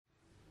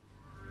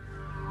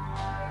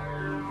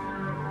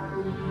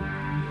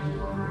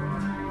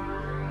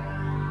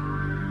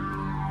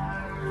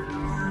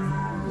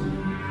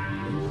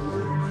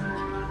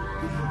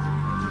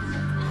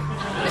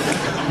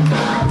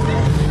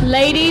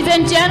Ladies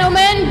and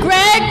gentlemen,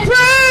 Greg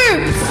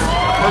Proops!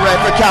 Hooray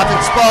for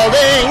Captain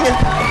Spaulding,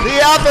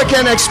 the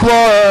African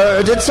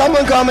explorer. Did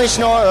someone call me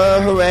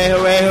Snorer? Hooray,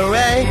 hooray,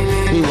 hooray.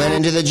 He went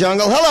into the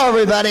jungle. Hello,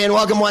 everybody, and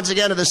welcome once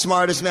again to the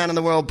Smartest Man in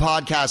the World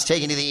podcast,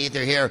 taking to the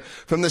ether here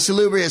from the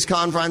salubrious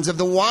confines of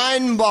the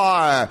wine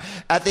bar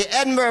at the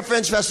Edinburgh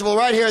Fringe Festival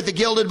right here at the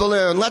Gilded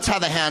Balloon. Let's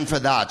have a hand for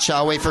that,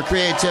 shall we, for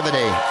creativity.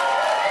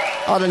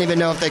 I don't even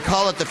know if they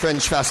call it the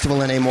Fringe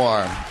Festival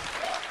anymore.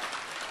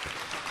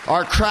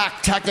 Our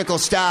crack technical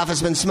staff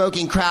has been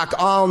smoking crack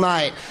all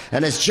night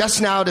and has just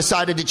now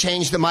decided to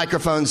change the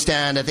microphone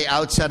stand at the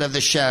outset of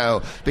the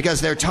show because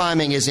their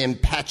timing is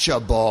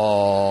impeccable.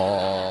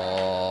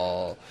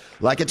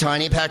 Like a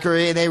tiny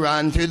peccary, they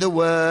run through the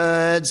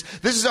woods.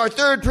 This is our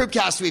third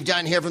Proopcast we've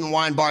done here from the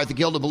wine bar at the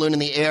Gilded Balloon,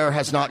 and the air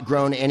has not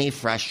grown any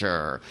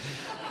fresher.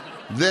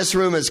 This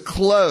room is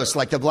close,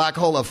 like the black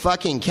hole of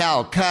fucking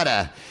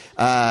Calcutta.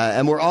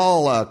 And we're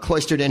all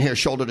cloistered in here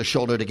shoulder to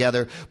shoulder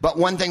together. But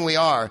one thing we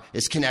are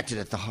is connected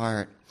at the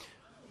heart.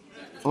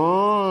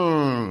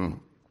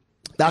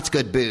 That's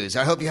good booze.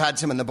 I hope you had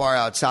some in the bar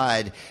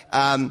outside.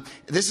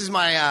 This is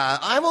my...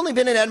 I've only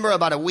been in Edinburgh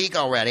about a week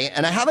already,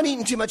 and I haven't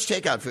eaten too much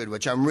takeout food,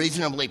 which I'm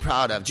reasonably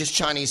proud of. Just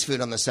Chinese food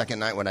on the second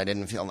night when I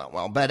didn't feel that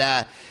well.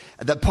 But...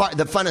 The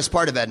funnest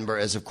part of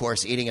Edinburgh is, of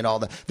course, eating it all.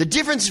 The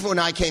difference when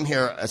I came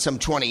here some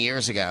 20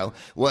 years ago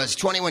was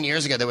 21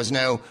 years ago there was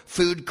no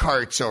food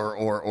carts or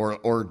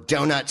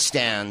donut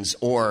stands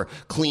or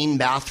clean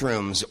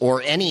bathrooms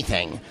or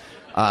anything.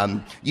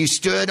 You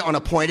stood on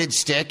a pointed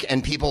stick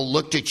and people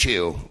looked at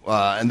you,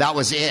 and that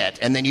was it.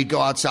 And then you'd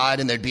go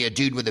outside and there'd be a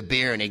dude with a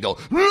beer and he'd go,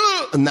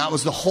 and that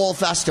was the whole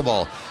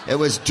festival. It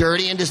was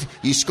dirty and just,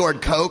 you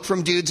scored coke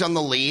from dudes on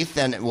the Leith,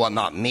 and, well,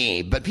 not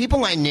me, but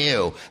people I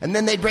knew, and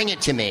then they'd bring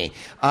it to me.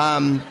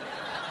 Now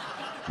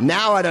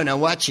I don't know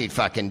what you'd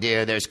fucking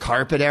do. There's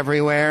carpet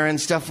everywhere and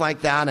stuff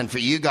like that, and for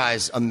you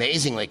guys,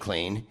 amazingly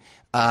clean.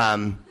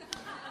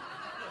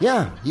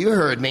 Yeah, you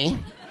heard me.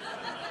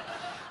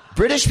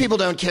 British people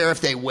don't care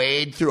if they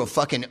wade through a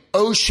fucking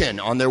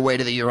ocean on their way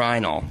to the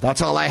urinal.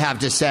 That's all I have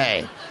to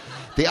say.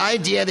 The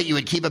idea that you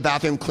would keep a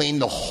bathroom clean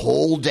the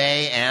whole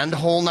day and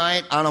whole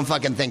night, I don't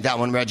fucking think that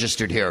one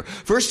registered here.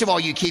 First of all,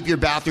 you keep your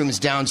bathrooms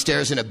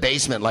downstairs in a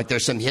basement like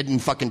there's some hidden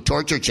fucking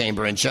torture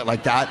chamber and shit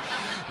like that.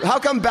 How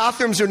come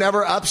bathrooms are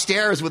never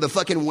upstairs with a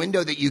fucking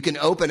window that you can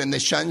open and the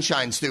sun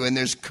shines through and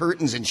there's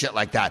curtains and shit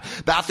like that?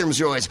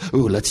 Bathrooms are always,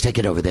 ooh, let's take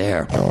it over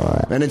there.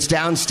 And it's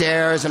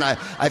downstairs, and I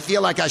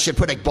feel like I should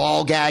put a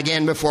ball gag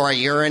in before I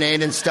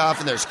urinate and stuff,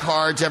 and there's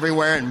cards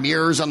everywhere and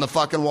mirrors on the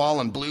fucking wall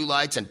and blue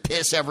lights and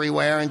piss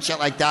everywhere and shit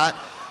like that.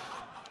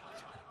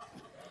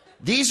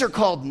 These are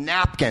called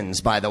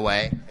napkins, by the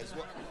way.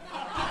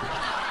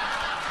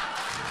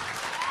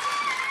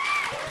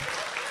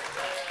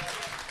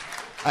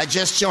 I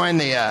just joined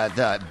the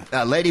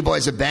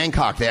Ladyboys of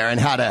Bangkok there and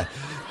had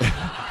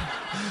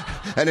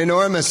an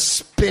enormous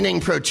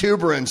spinning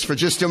protuberance for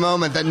just a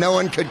moment that no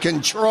one could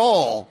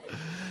control.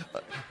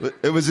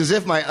 It was as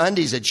if my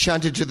undies had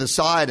shunted to the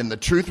side and the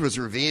truth was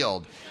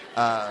revealed.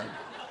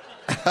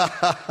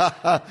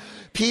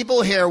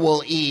 People here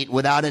will eat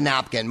without a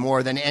napkin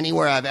more than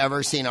anywhere I've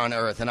ever seen on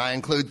earth, and I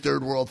include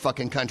third world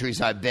fucking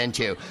countries I've been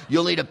to.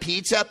 You'll eat a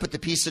pizza, put the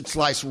pizza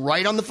slice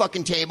right on the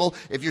fucking table.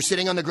 If you're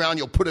sitting on the ground,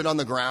 you'll put it on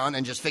the ground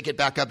and just pick it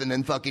back up and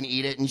then fucking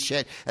eat it and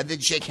shit, and then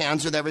shake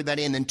hands with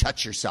everybody and then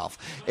touch yourself.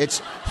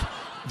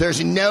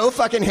 There's no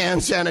fucking hand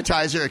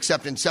sanitizer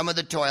except in some of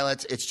the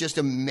toilets. It's just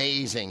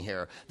amazing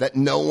here that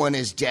no one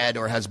is dead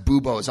or has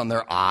buboes on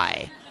their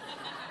eye.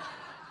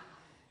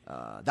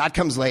 That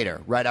comes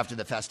later, right after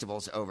the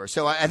festival's over.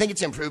 So I think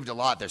it's improved a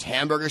lot. There's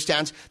hamburger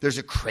stands. There's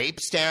a crepe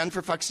stand,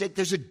 for fuck's sake.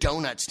 There's a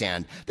donut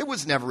stand. There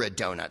was never a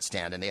donut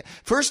stand in the...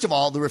 First of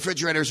all, the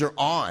refrigerators are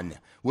on,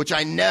 which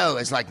I know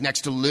is like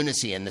next to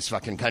lunacy in this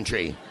fucking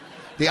country.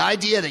 The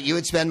idea that you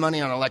would spend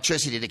money on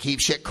electricity to keep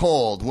shit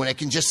cold when it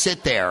can just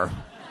sit there,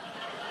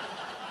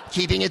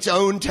 keeping its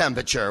own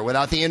temperature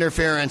without the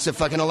interference of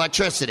fucking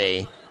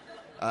electricity...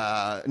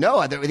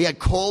 No, they had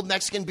cold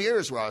Mexican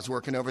beers while I was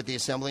working over at the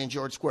Assembly in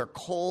George Square.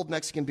 Cold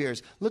Mexican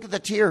beers. Look at the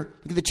tear.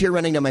 Look at the tear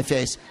running down my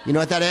face. You know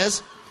what that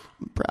is?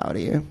 I'm proud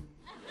of you.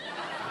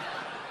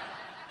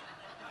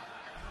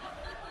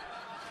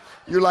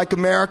 You're like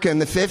America in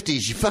the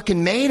 50s. You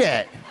fucking made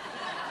it.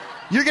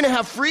 You're going to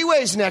have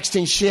freeways next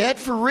and shit.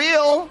 For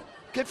real.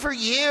 Good for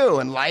you.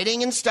 And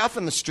lighting and stuff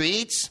in the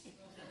streets.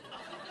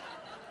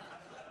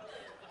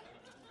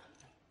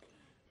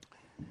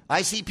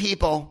 I see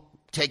people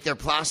take their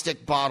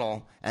plastic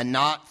bottle and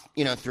not,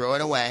 throw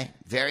it away.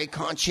 Very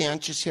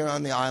conscientious here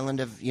on the island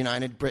of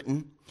United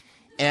Britain.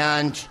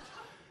 And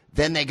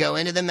then they go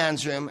into the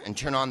men's room and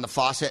turn on the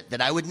faucet that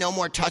I would no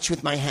more touch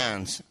with my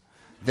hands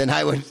than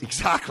I would,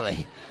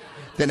 exactly,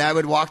 than I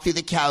would walk through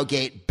the cow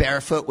gate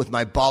barefoot with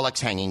my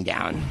bollocks hanging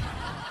down.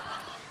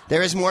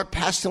 There is more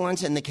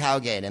pestilence in the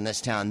Cowgate in this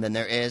town than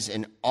there is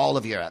in all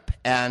of Europe.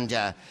 And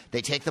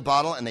they take the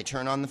bottle and they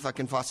turn on the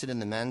fucking faucet in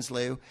the men's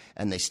loo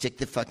and they stick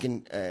the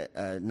fucking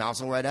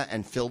nozzle right out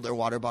and fill their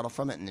water bottle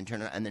from it and then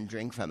turn it and then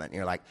drink from it. And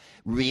you're like,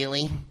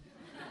 really?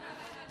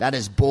 That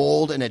is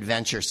bold and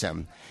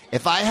adventuresome.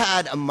 If I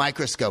had a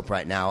microscope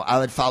right now, I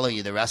would follow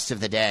you the rest of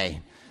the day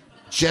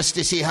just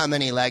to see how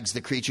many legs the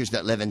creatures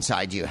that live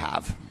inside you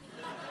have.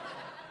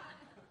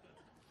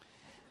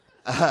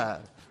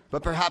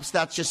 But perhaps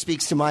that just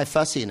speaks to my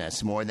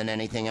fussiness more than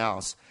anything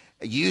else.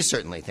 You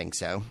certainly think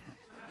so.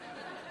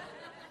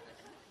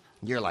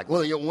 You're like,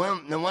 well,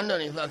 no wonder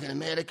any fucking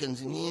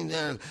Americans,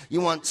 and you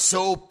want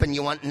soap and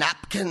you want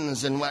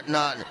napkins and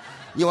whatnot.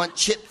 You want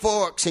chip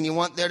forks, and you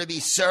want there to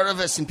be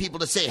service and people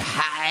to say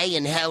hi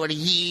and how are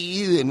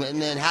you and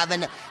then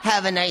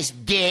have a nice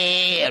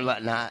day and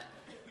whatnot.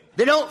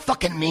 They don't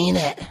fucking mean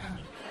it.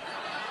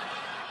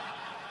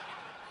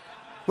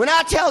 When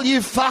I tell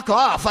you fuck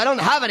off, I don't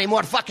have any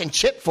more fucking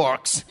chip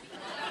forks.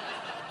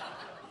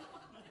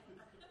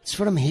 It's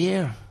what I'm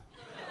here.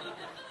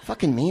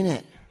 Fucking mean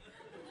it.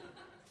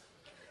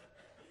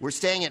 We're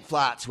staying at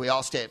flats. We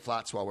all stay at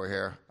flats while we're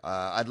here.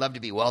 I'd love to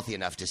be wealthy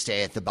enough to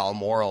stay at the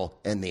Balmoral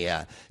in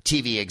the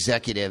TV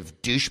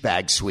executive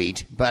douchebag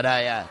suite, but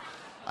I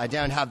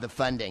don't have the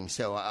funding.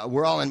 So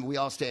we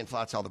all stay in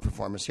flats, all the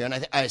performers here.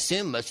 And I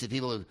assume most of the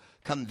people who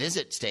come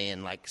visit stay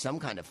in like some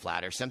kind of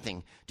flat or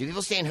something. Do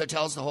people stay in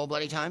hotels the whole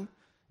bloody time?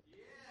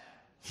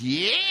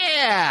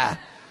 Yeah.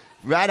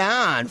 Right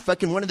on.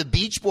 Fucking one of the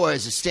Beach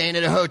Boys is staying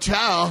at a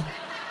hotel.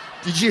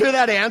 Did you hear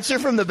that answer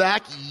from the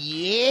back?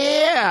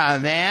 Yeah,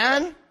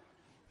 man.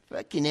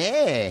 Fucking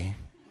A.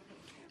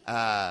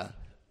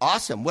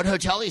 Awesome. What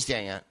hotel are you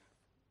staying at?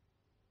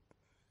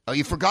 Oh,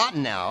 you've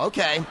forgotten now.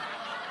 Okay.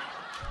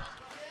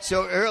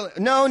 So early.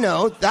 No.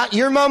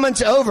 Your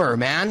moment's over,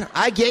 man.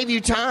 I gave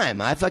you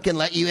time. I fucking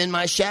let you in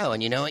my show,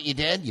 and you know what you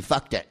did? You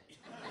fucked it.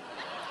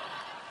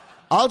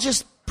 I'll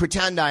just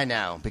pretend I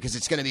know, because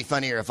it's going to be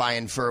funnier if I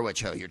infer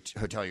which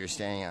hotel you're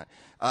staying at.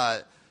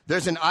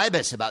 There's an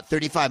Ibis about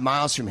 35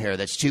 miles from here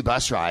that's 2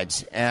 bus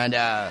rides, and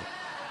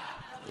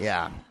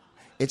yeah.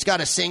 It's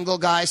got a single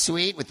guy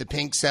suite with the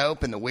pink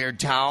soap and the weird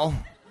towel.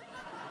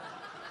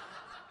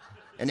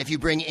 And if you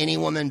bring any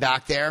woman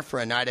back there for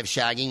a night of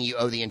shagging, you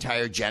owe the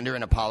entire gender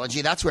an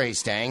apology. That's where he's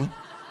staying.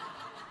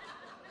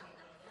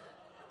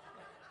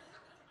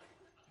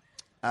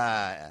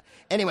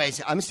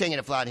 Anyways, I'm staying in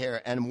a flat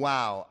here, and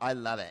wow, I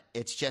love it.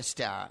 It's just,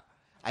 I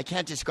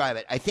can't describe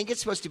it. I think it's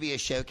supposed to be a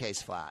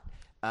showcase flat.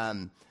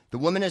 The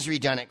woman has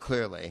redone it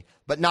clearly,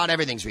 but not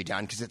everything's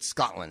redone because it's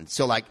Scotland.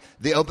 So like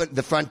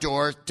the front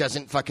door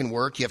doesn't fucking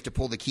work. You have to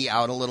pull the key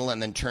out a little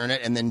and then turn it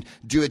and then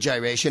do a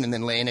gyration and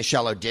then lay in a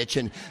shallow ditch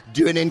and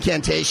do an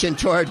incantation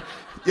toward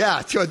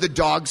the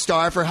dog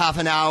star for half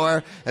an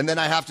hour. And then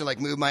I have to like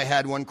move my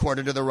head 1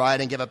 quarter to the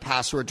right and give a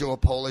password to a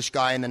Polish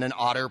guy, and then an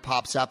otter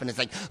pops up and it's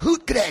like,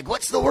 Hoot Greg,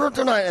 what's the word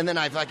tonight? And then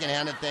I fucking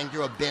hand a thing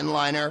through a bin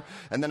liner,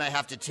 and then I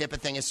have to tip a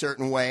thing a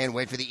certain way and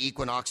wait for the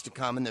equinox to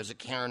come, and there's a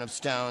cairn of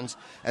stones,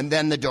 and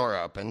then the door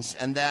opens,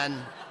 and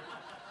then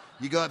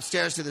you go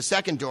upstairs to the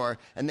second door,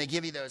 and they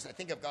give you those. I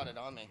think I've got it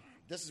on me.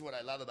 This is what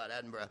I love about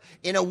Edinburgh.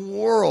 In a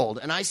world,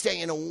 and I stay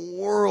in a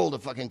world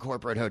of fucking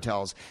corporate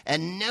hotels,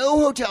 and no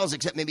hotels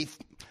except maybe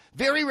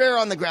very rare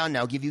on the ground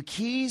now give you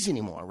keys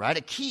anymore, right?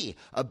 A key,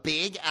 a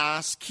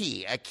big-ass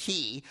key, a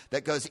key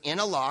that goes in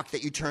a lock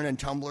that you turn and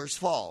tumblers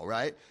fall,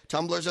 right?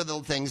 Tumblers are the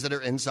things that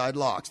are inside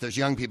locks. There's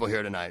young people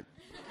here tonight.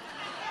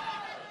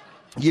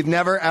 You've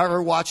never,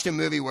 ever watched a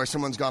movie where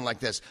someone's gone like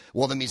this.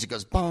 Well, the music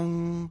goes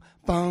bong,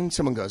 bong.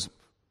 Someone goes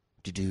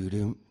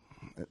do-do-do,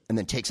 and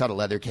then takes out a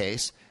leather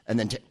case, and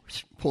then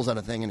pulls out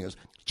a thing, and he goes,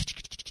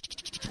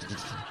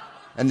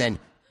 and then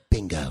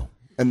bingo.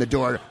 And the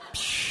door,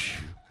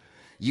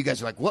 you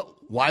guys are like, what?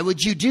 Why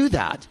would you do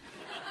that?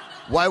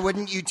 Why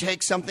wouldn't you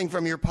take something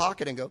from your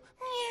pocket and go,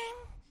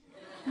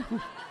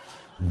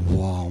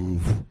 wow.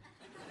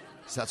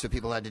 So that's what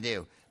people had to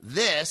do.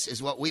 This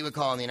is what we would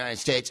call in the United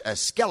States a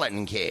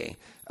skeleton key.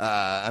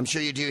 I'm sure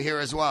you do here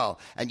as well.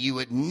 And you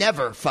would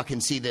never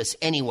fucking see this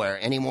anywhere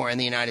anymore in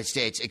the United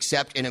States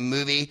except in a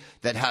movie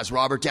that has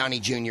Robert Downey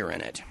Jr. in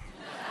it.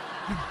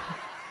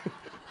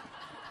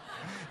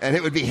 And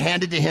it would be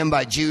handed to him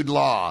by Jude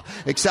Law.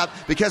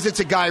 Except because it's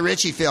a Guy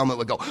Ritchie film, it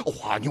would go,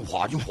 yum, yum,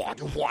 yum,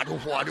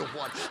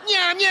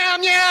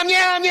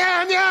 yum,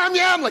 yum, yum,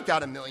 yum, like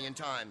that 1,000,000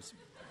 times.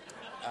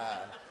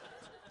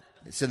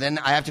 So then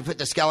I have to put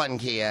the skeleton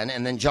key in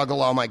and then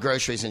juggle all my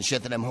groceries and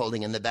shit that I'm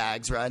holding in the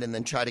bags, right? And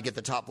then try to get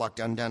the top lock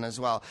done as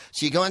well.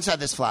 So you go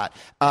inside this flat.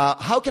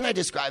 How can I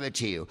describe it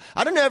to you?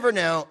 I don't ever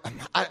know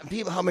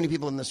how many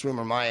people in this room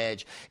are my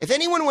age. If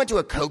anyone went to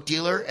a Coke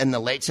dealer in the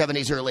late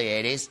 70s, early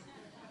 80s,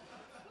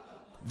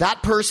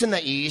 that person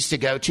that you used to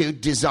go to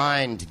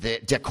designed the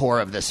decor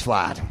of this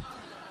flat.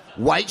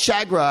 White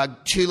shag rug,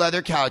 2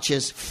 leather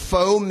couches,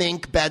 faux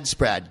mink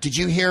bedspread. Did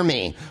you hear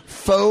me?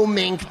 Faux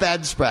mink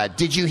bedspread.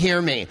 Did you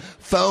hear me?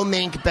 Faux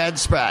mink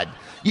bedspread.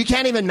 You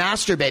can't even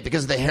masturbate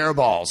because of the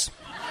hairballs.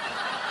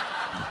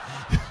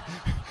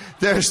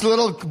 There's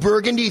a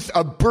burgundy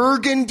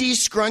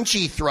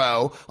scrunchy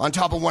throw on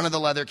top of one of the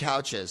leather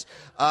couches.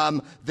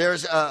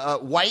 There's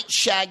white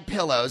shag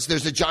pillows.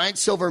 There's a giant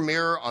silver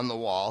mirror on the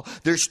wall.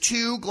 There's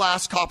 2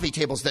 glass coffee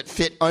tables that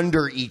fit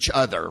under each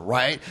other,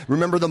 right?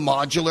 Remember the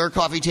modular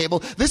coffee table?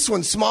 This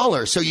one's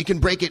smaller, so you can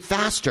break it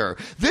faster.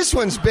 This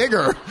one's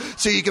bigger,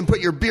 so you can put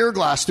your beer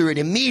glass through it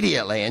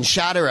immediately and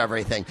shatter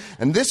everything.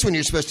 And this one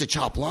you're supposed to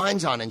chop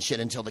lines on and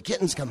shit until the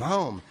kittens come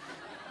home.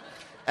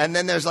 And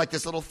then there's like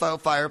this little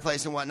faux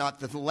fireplace and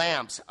whatnot. The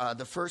lamps.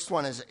 The first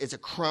one is a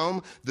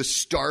chrome, the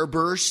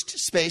Starburst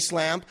space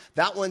lamp.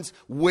 That one's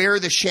where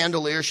the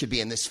chandelier should be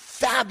in this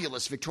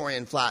fabulous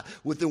Victorian flat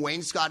with the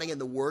wainscoting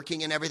and the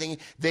working and everything.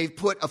 They've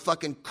put a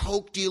fucking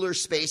Coke dealer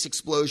space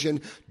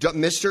explosion,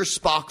 Mr.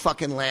 Spock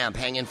fucking lamp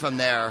hanging from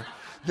there.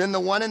 Then the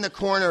one in the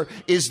corner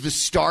is the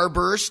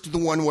Starburst, the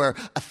one where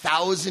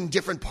 1,000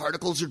 different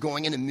particles are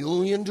going in a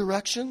million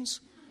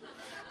directions.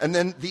 And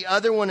then the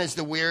other one is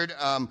the weird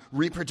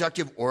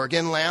reproductive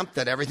organ lamp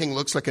that everything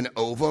looks like an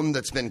ovum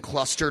that's been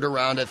clustered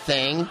around a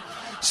thing.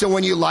 So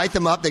when you light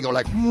them up, they go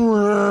like, you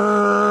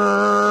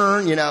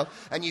know,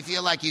 and you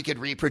feel like you could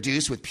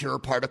reproduce with pure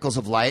particles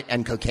of light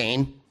and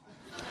cocaine.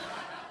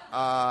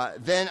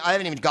 Then I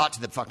haven't even got to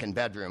the fucking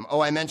bedroom.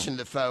 Oh, I mentioned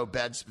the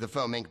faux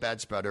mink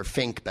bedspread or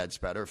fink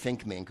bedspread or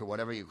fink mink or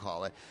whatever you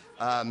call it.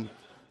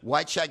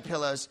 White shag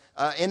pillows.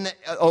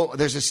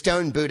 There's a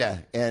stone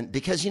Buddha. And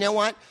because you know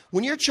what?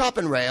 When you're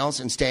chopping rails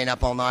and staying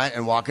up all night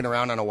and walking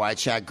around on a white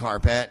shag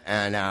carpet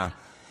and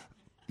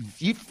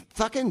you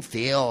fucking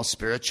feel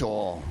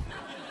spiritual.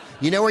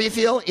 You know where you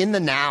feel? In the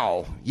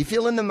now. You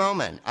feel in the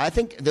moment. I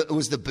think it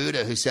was the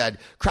Buddha who said,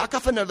 crack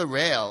off another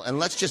rail and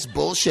let's just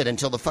bullshit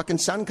until the fucking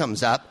sun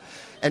comes up,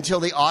 until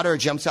the otter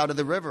jumps out of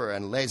the river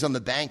and lays on the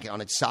bank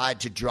on its side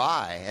to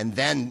dry. And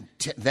then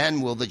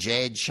will the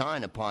jade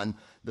shine upon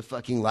the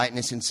fucking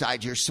lightness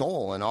inside your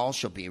soul, and all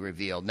shall be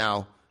revealed.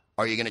 Now,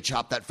 are you going to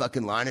chop that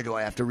fucking line, or do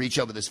I have to reach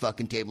over this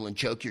fucking table and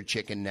choke your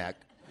chicken neck?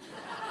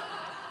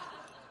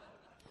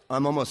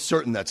 I'm almost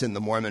certain that's in the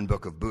Mormon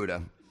Book of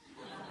Buddha.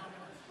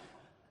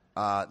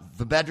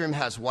 The bedroom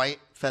has white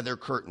feather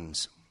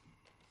curtains.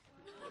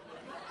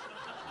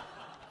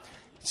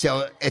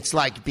 So it's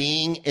like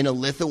being in a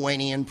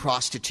Lithuanian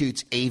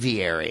prostitute's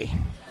aviary.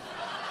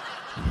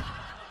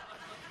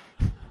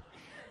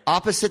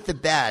 Opposite the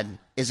bed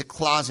is a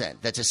closet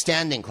that's a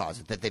standing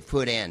closet that they've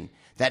put in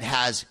that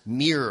has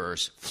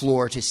mirrors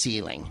floor to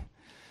ceiling.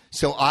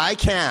 So I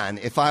can,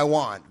 if I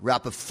want,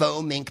 wrap a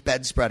faux mink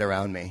bedspread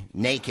around me,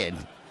 naked,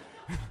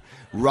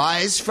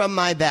 rise from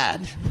my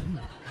bed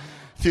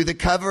through the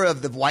cover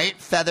of the white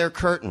feather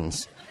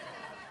curtains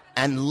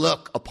and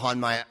look upon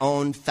my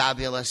own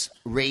fabulous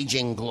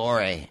raging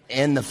glory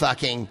in the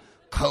fucking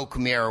Coke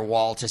mirror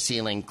wall to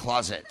ceiling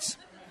closets.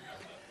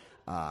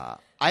 I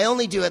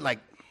only do it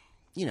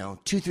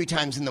 2-3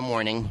 times in the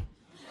morning.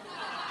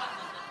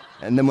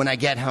 And then when I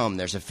get home,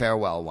 there's a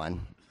farewell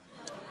one.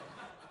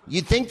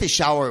 You'd think the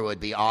shower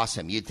would be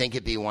awesome. You'd think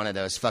it'd be one of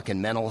those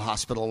fucking mental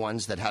hospital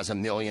ones that has a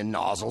million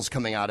nozzles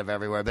coming out of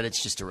everywhere, but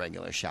it's just a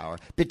regular shower.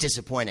 Bit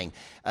disappointing.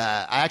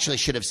 I actually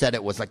should have said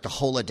it was like the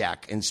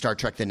holodeck in Star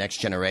Trek The Next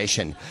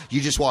Generation.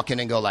 You just walk in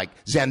and go like,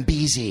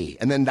 Zambezi,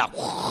 and then that,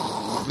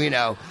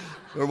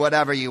 or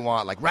whatever you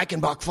want, like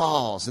Reichenbach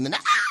Falls, and then,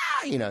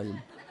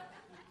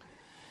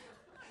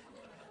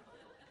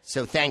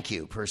 So thank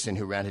you, person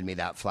who rented me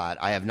that flat.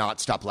 I have not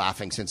stopped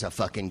laughing since I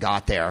fucking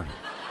got there.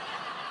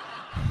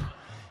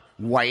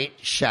 White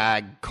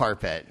shag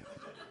carpet.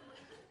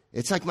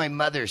 It's like my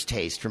mother's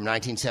taste from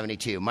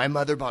 1972. My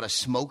mother bought a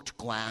smoked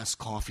glass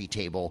coffee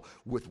table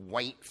with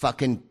white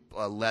fucking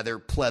leather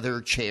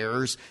pleather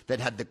chairs that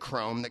had the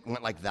chrome that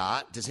went like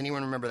that. Does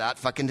anyone remember that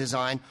fucking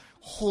design?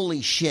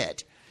 Holy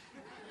shit.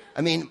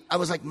 I mean, I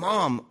was like,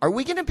 Mom, are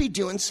we going to be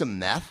doing some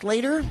meth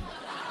later?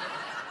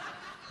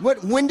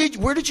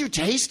 Where did your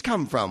taste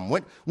come from?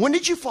 When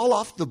did you fall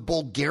off the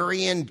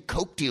Bulgarian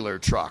Coke dealer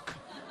truck?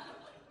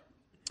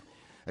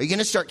 Are you going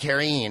to start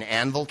carrying an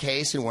anvil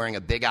case and wearing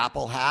a Big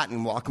Apple hat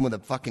and walking with a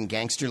fucking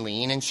gangster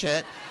lean and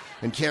shit?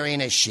 And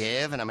carrying a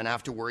shiv, and I'm going to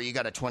have to worry you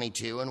got a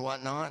 22 and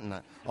whatnot?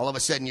 And all of a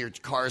sudden your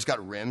car's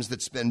got rims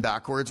that spin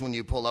backwards when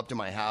you pull up to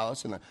my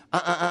house. And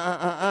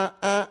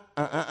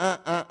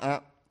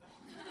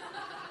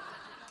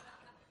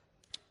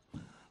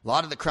A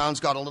lot of the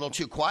crowns got a little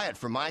too quiet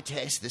for my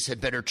taste. This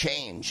had better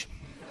change.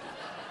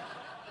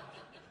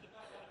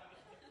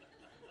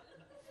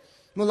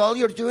 Well, all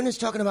you're doing is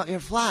talking about your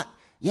flat.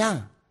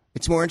 Yeah,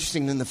 it's more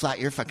interesting than the flat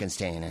you're fucking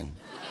staying in.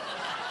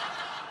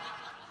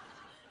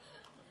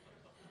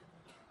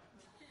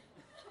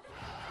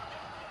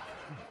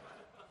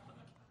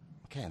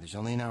 Okay, there's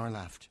only an hour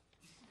left.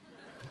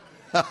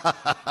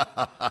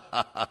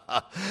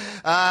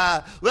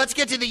 Let's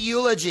get to the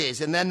eulogies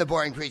and then the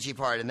boring preachy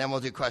part, and then we'll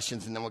do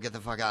questions, and then we'll get the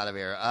fuck out of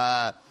here.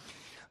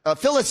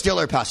 Phyllis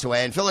Diller passed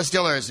away, and Phyllis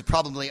Diller is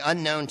probably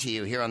unknown to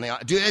you here on the...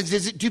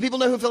 Do people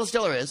know who Phyllis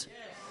Diller is? Yes.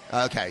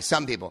 Okay,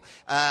 some people.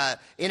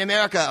 In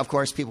America, of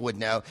course, people would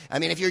know. I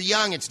mean, if you're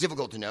young, it's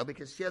difficult to know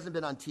because she hasn't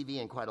been on TV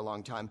in quite a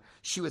long time.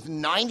 She was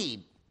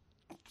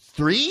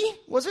 93,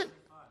 was it?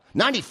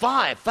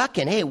 95.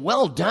 Fucking hey,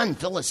 well done,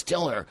 Phyllis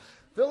Diller.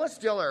 Phyllis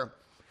Diller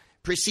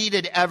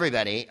preceded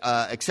everybody,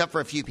 except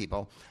for a few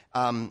people,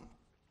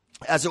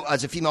 as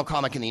a female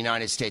comic in the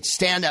United States.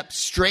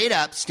 Straight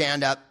up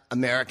stand-up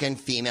American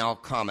female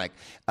comic.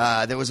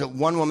 There was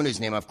one woman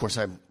whose name, of course,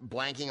 I'm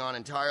blanking on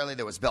entirely.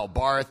 There was Belle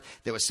Barth.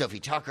 There was Sophie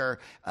Tucker.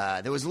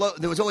 There was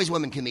always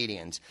women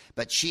comedians.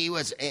 But she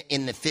was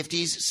in the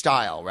 50s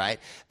style, right?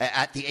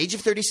 At the age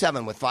of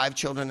 37, with 5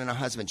 children and a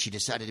husband, she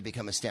decided to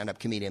become a stand-up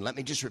comedian. Let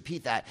me just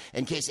repeat that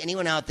in case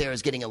anyone out there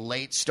is getting a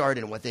late start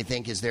in what they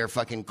think is their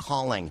fucking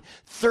calling.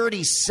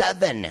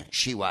 37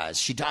 she was.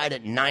 She died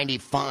at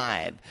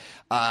 95.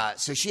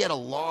 So she had a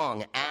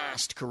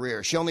long-assed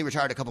career. She only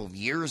retired a couple of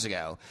years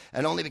ago,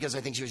 and only because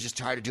I think she was just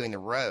tired of doing the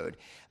road.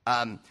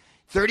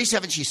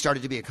 37, she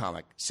started to be a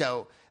comic.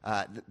 So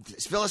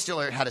Phyllis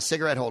Diller had a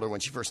cigarette holder when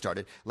she first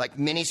started, like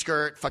mini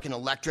skirt, fucking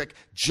electric,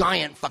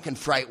 giant fucking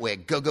fright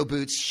wig, go-go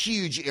boots,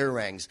 huge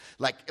earrings,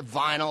 like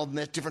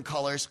vinyl, different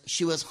colors.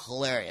 She was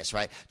hilarious,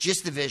 right?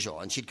 Just the visual.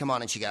 And she'd come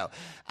on and she'd go,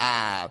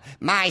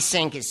 my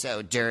sink is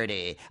so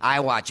dirty,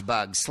 I watch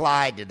bugs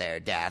slide to their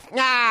death.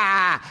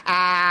 That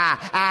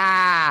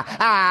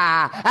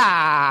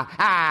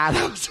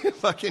was her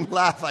fucking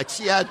laugh. Like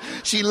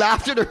she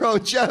laughed at her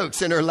own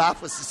jokes, and her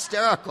laugh was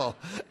hysterical.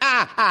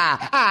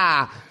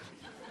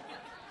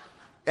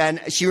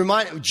 And she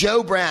reminded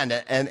Joe Brand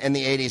in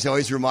the 80s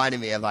always reminded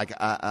me of like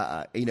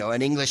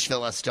an English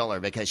Phyllis Diller,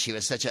 because she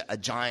was such a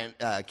giant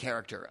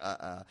character.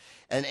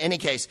 In any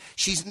case,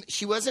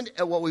 she wasn't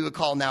what we would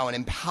call now an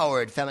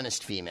empowered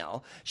feminist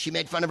female. She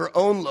made fun of her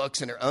own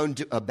looks and her own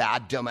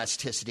bad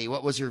domesticity.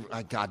 What was her?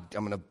 God,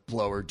 I'm going to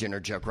blow her dinner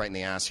joke right in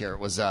the ass here. It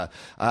was I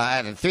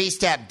have a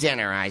 3-step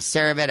dinner. I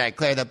serve it, I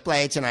clear the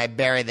plates, and I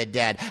bury the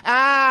dead.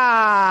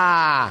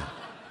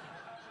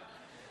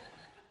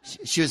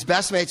 She was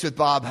best mates with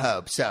Bob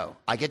Hope. So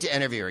I get to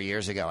interview her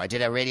years ago. I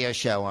did a radio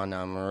show on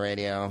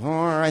Radio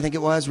 4, I think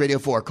it was, Radio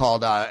 4,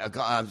 called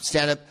a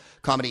stand-up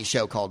comedy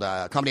show called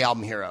Comedy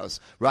Album Heroes,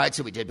 right?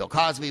 So we did Bill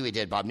Cosby, we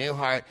did Bob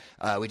Newhart,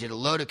 we did a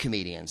load of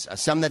comedians.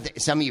 Some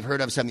you've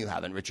heard of, some you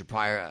haven't. Richard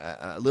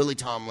Pryor, Lily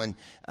Tomlin,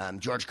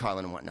 George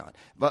Carlin, and whatnot.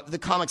 But the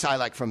comics I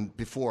like from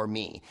before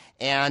me.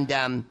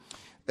 And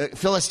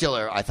Phyllis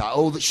Diller, I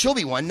thought, she'll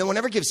be one. No one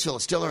ever gives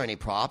Phyllis Diller any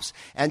props.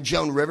 And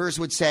Joan Rivers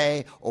would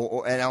say,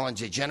 and Ellen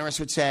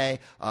DeGeneres would say,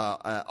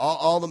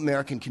 all the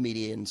American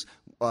comedians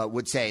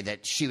would say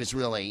that she was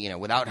really,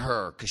 without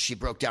her, because she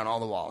broke down all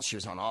the walls. She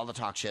was on all the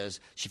talk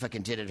shows. She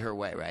fucking did it her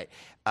way, right?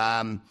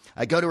 I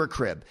go to her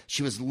crib.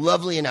 She was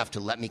lovely enough to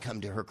let me come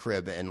to her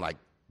crib in like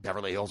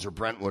Beverly Hills or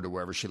Brentwood or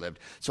wherever she lived.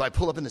 So I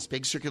pull up in this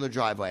big circular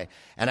driveway,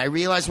 and I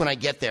realize when I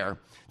get there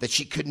that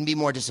she couldn't be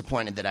more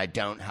disappointed that I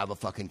don't have a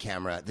fucking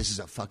camera. This is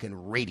a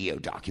fucking radio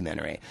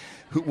documentary.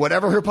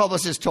 Whatever her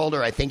publicist told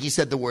her, I think he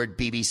said the word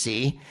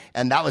BBC,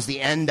 and that was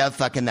the end of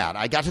fucking that.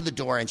 I got to the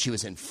door, and she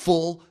was in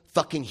full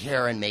fucking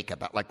hair and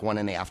makeup at like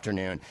 1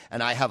 PM,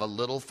 and I have a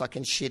little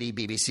fucking shitty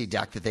BBC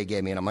deck that they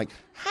gave me, and I'm like,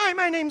 hi,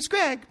 my name's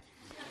Greg,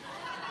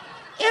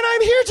 and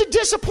I'm here to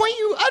disappoint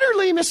you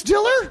utterly, Miss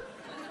Diller.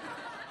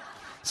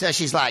 So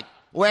she's like,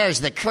 where's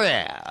the crew?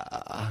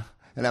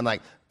 And I'm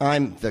like,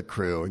 I'm the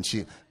crew. And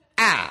she,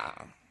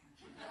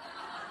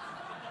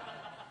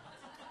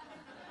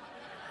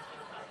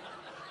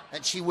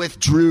 And she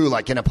withdrew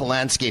like in a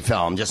Polanski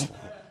film, just,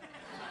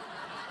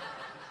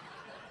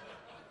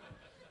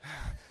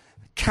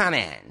 come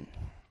in.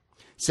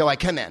 So I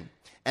come in.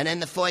 And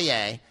in the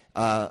foyer,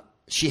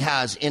 she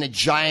has, in a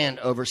giant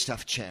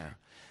overstuffed chair,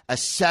 a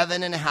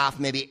 7.5,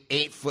 maybe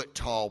 8 foot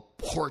tall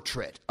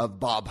portrait of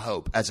Bob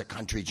Hope as a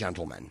country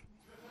gentleman.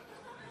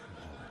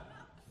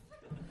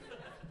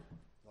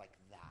 Like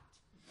that.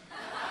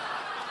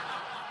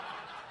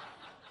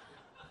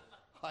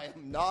 I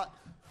am not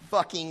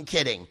fucking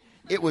kidding.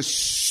 It was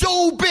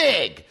so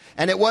big,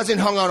 and it wasn't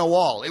hung on a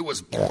wall. It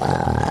was...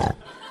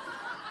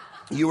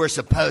 You were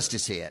supposed to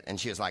see it. And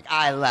she was like,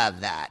 I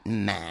love that,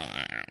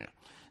 man.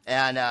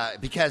 And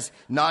because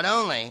not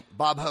only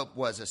Bob Hope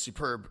was a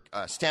superb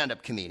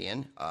stand-up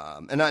comedian,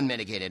 an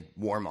unmitigated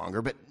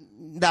warmonger, but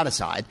that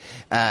aside,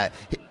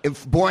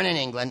 born in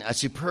England, a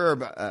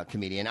superb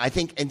comedian. I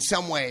think in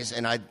some ways,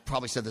 and I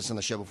probably said this on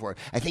the show before,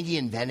 I think he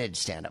invented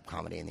stand-up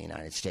comedy in the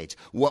United States,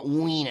 what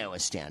we know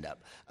as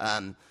stand-up.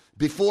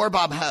 Before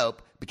Bob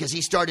Hope, because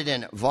he started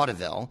in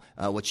vaudeville,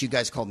 which you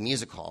guys called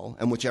music hall,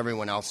 and which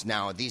everyone else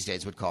now these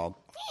days would call...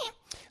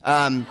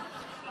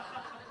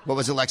 what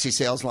was Alexi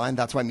Sales' line?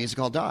 That's why music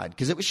hall died,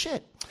 because it was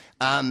shit.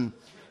 Bob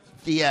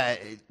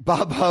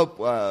Hope,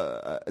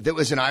 that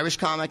was an Irish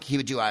comic, he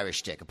would do Irish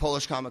shtick. A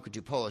Polish comic would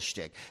do Polish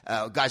shtick.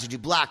 Guys would do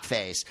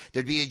blackface.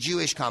 There'd be a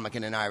Jewish comic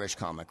and an Irish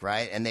comic,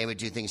 right? And they would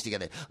do things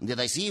together. Did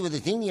I see you with the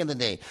thing the other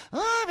day?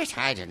 Oh,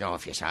 I don't know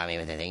if you saw me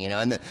with the thing,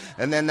 And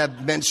then the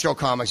minstrel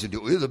comics would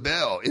do,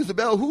 Isabel.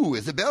 Isabel who?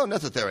 Isabel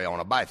necessary on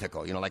a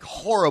bicycle. Like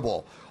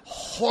horrible,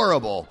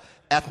 horrible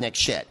ethnic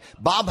shit.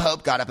 Bob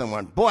Hope got up and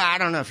went, boy, I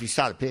don't know if you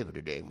saw the paper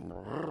today.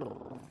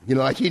 You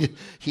know, like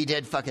he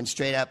did fucking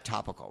straight up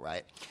topical,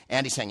 right?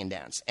 And he sang and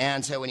danced.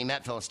 And so when he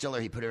met Phyllis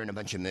Diller, he put her in a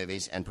bunch of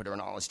movies and put her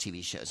in all his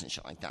TV shows and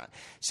shit like that.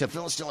 So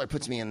Phyllis Diller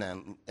sits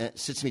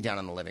me down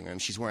in the living room.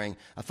 She's wearing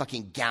a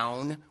fucking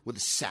gown with a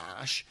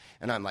sash.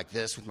 And I'm like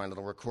this with my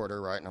little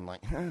recorder, right? And I'm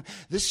like,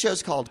 this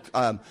show's called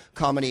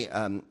comedy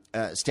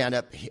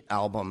stand-up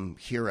album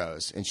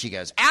Heroes. And she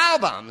goes,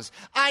 albums?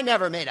 I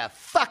never made a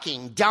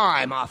fucking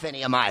dime off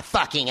any of my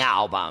fucking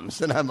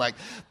albums. And I'm like,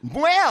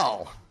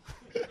 well...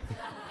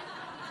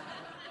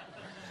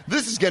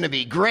 This is going to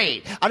be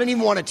great. I don't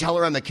even want to tell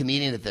her I'm a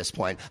comedian at this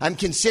point. I'm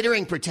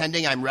considering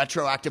pretending I'm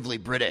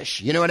retroactively British.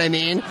 You know what I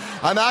mean?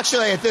 I'm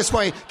actually, at this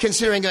point,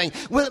 considering going,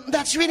 well,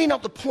 that's really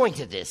not the point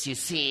of this, you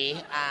see.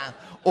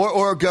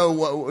 Or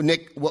go,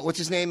 Nick, what's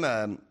his name?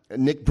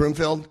 Nick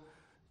Broomfield?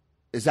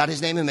 Is that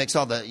his name who makes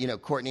all the, you know,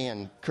 Courtney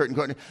and Kurt and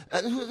Courtney?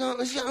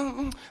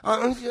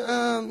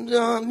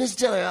 Miss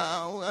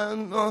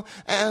Taylor,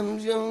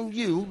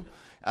 you.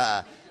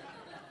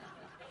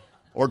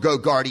 Or go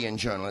Guardian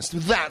journalist.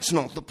 That's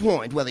not the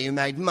point, whether you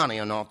made money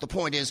or not. The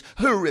point is,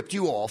 who ripped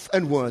you off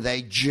and were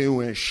they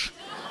Jewish?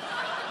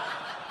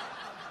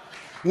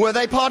 Were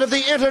they part of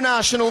the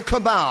international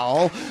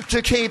cabal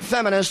to keep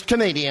feminist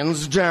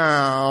comedians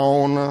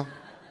down?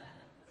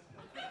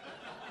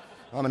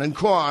 I'm an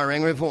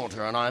inquiring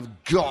reporter and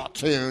I've got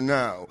to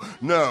know.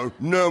 No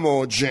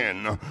more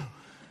gin.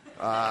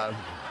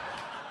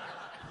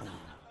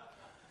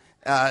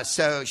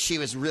 So she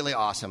was really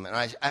awesome, and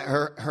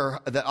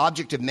the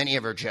object of many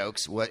of her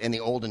jokes in the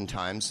olden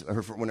times,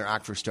 when her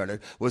act first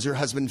started, was her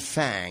husband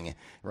Fang.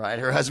 Right,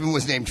 her husband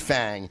was named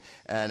Fang,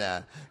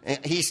 and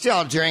he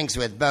still drinks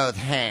with both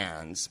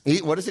hands.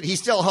 What is it? He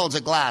still holds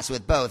a glass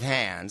with both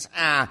hands.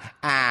 And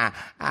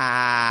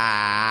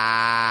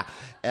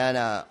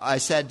I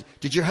said,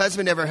 "Did your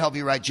husband ever help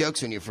you write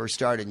jokes when you first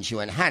started?" And she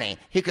went, "Honey,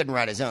 he couldn't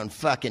write his own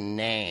fucking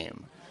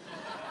name."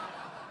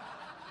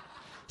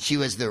 She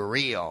was the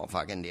real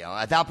fucking deal.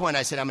 At that point,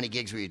 I said, how many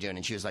gigs were you doing?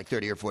 And she was like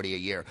 30 or 40 a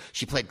year.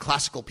 She played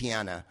classical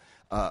piano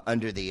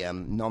under the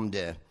nom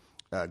de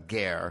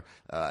guerre,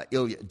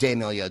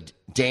 Dame Ilya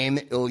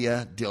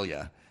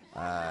Dilya.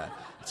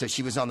 So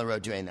she was on the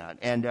road doing that.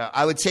 And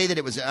I would say that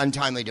it was an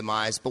untimely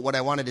demise, but what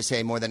I wanted to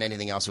say more than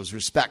anything else was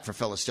respect for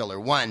Phyllis Diller.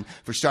 1,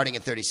 for starting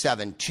at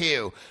 37.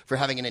 2, for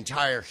having an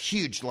entire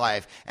huge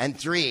life. And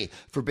 3,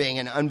 for being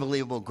an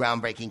unbelievable,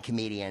 groundbreaking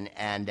comedian.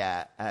 And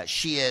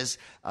she is...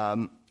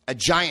 a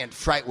giant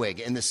fright wig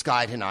in the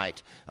sky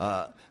tonight.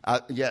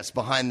 Yes,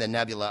 behind the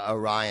nebula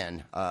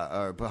Orion,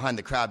 or behind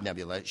the Crab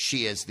Nebula,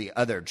 she is the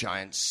other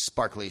giant,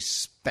 sparkly,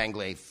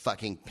 spangly,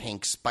 fucking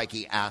pink,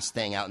 spiky ass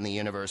thing out in the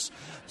universe,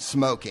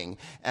 smoking.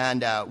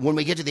 And when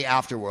we get to the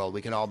afterworld,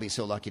 we can all be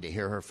so lucky to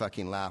hear her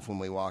fucking laugh when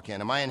we walk in.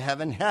 Am I in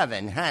heaven?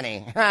 Heaven,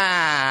 honey.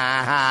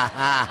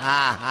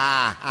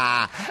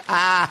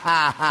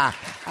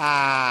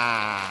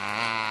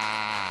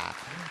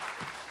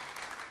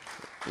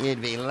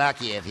 You'd be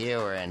lucky if you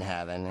were in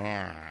heaven.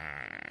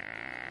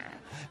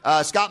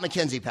 Scott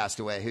McKenzie passed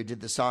away, who did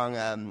the song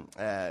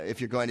If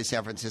You're Going to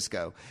San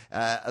Francisco.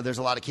 There's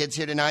a lot of kids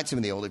here tonight. Some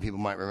of the older people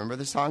might remember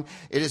the song.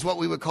 It is what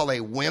we would call a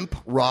wimp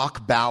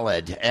rock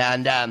ballad.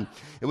 And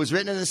it was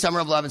written in the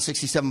summer of love in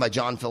 1967 by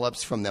John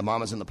Phillips from the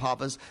Mamas and the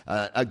Papas.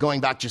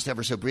 Going back just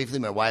ever so briefly,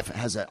 my wife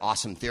has an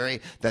awesome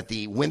theory that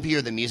the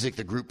wimpier the music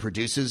the group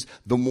produces,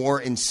 the more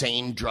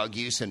insane drug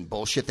use and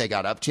bullshit they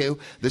got up to.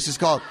 This is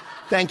called...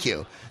 Thank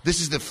you. This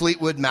is the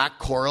Fleetwood Mac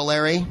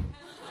corollary.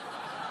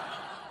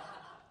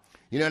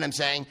 You know what I'm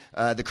saying?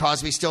 The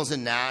Crosby, Stills,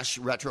 and Nash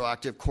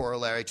retroactive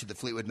corollary to the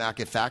Fleetwood Mac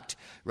effect,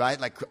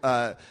 right? Like,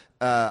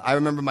 I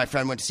remember my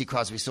friend went to see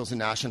Crosby, Stills, and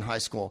Nash in high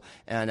school,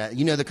 and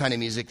you know the kind of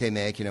music they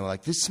make, you know,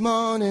 like, this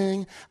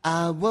morning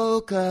I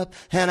woke up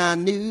and I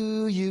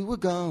knew you were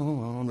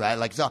gone, right?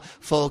 Like, it's all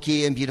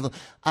folky and beautiful.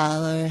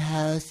 Our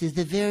house is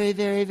a very,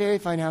 very, very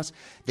fine house.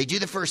 They do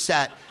the first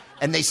set,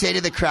 and they say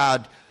to the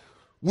crowd,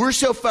 we're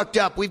so fucked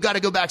up, we've got to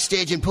go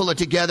backstage and pull it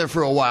together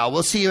for a while.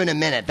 We'll see you in a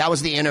minute. That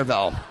was the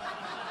interval.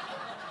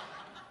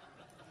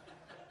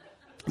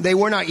 They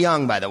were not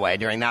young, by the way,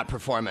 during that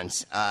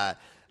performance.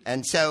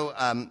 And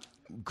so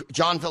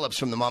John Phillips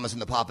from the Mamas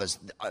and the Papas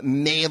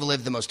may have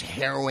lived the most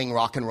harrowing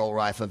rock and roll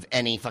life of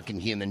any fucking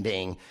human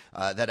being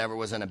that ever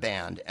was in a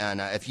band.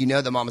 And if you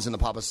know the Mamas and the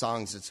Papas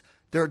songs,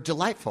 they're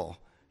delightful.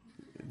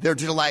 They're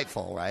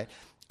delightful, right?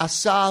 I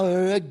saw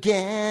her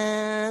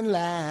again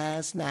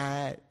last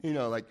night. You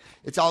know, like,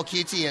 it's all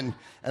cutesy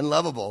and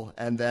lovable.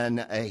 And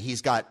then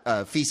he's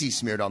got feces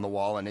smeared on the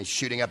wall and is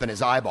shooting up in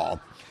his eyeball.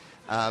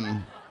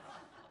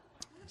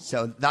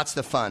 So that's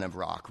the fun of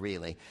rock,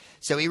 really.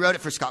 So he wrote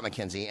it for Scott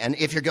McKenzie. And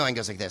If You're Going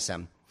goes like this.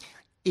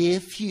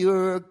 If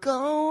you're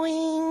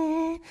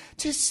going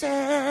to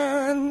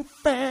San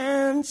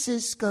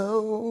Francisco,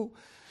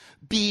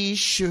 be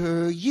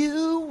sure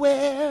you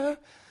wear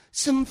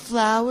some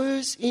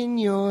flowers in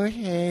your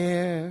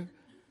hair.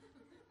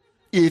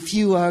 If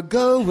you are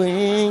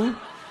going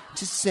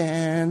to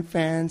San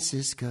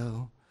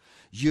Francisco,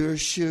 you're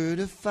sure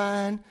to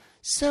find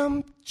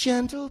some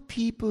gentle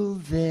people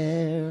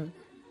there.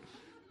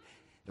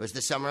 It was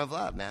the summer of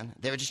love, man.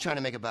 They were just trying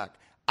to make a buck.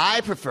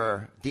 I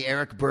prefer the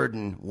Eric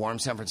Burdon Warm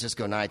San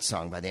Francisco Night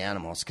song by the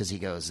Animals because he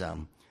goes,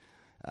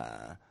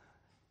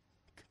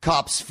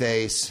 cop's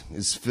face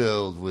is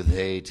filled with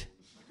hate.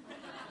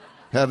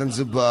 Heavens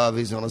above,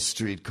 he's on a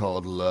street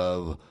called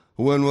love.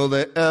 When will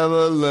they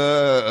ever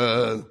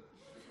learn?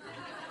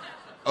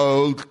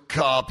 Old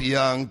cop,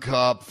 young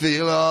cop,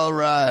 feel all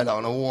right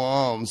on a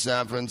warm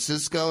San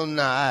Francisco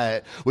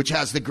night, which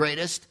has the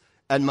greatest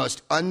and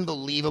most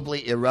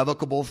unbelievably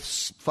irrevocable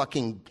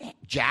fucking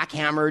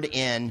jackhammered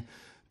in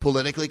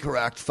politically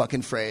correct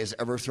fucking phrase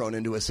ever thrown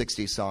into a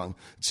 60s song.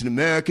 It's an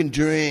American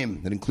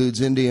dream that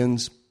includes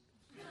Indians.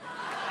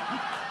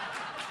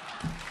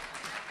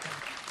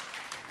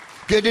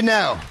 Good to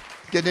know.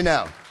 Good to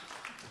know.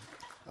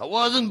 I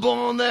wasn't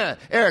born there.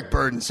 Eric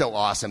Burdon's so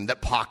awesome.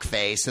 That pock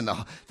face and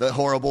the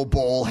horrible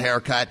bowl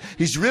haircut.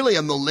 He's really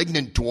a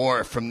malignant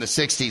dwarf from the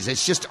 60s.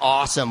 It's just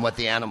awesome what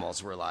the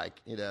Animals were like,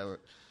 you know.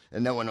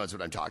 And no one knows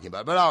what I'm talking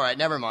about. But all right,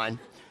 never mind.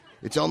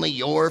 It's only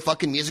your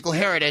fucking musical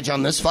heritage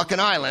on this fucking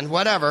island.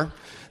 Whatever.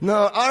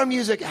 No, our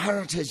music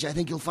heritage, I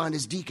think you'll find,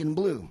 is Deacon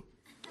Blue.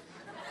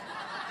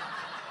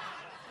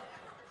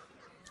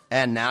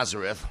 And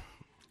Nazareth.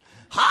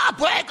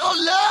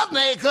 Heartbreaker, love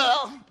maker.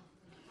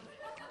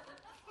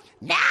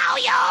 Now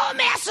you're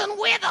messing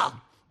with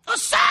a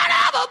son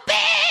of a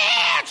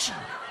bitch.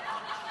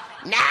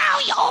 Now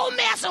you're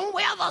messing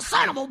with a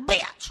son of a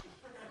bitch.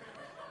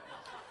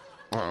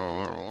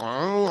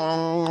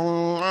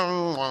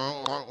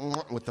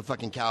 With the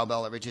fucking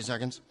cowbell every 2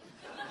 seconds.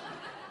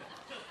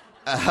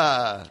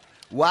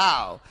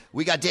 Wow.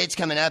 We got dates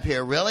coming up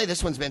here. Really?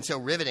 This one's been so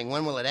riveting.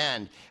 When will it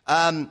end?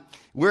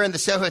 We're in the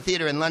Soho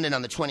Theatre in London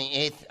on the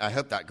 28th. I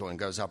hope that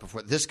goes out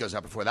before this goes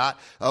out before that.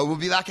 We'll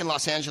be back in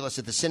Los Angeles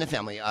at the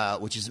Cinefamily,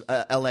 which is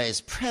LA's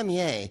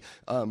premier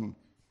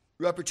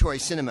repertory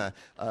cinema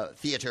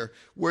theater,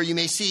 where you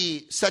may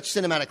see such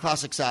cinematic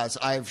classics as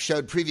I've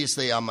showed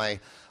previously on my.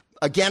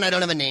 Again, I don't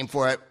have a name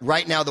for it.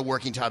 Right now, the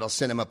working title is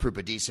Cinema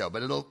Prupadiso,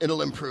 but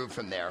it'll improve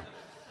from there.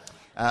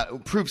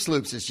 Proops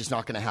Loops is just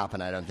not going to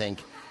happen, I don't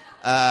think.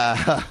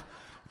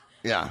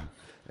 Yeah.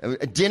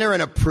 A dinner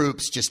and a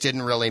Proops just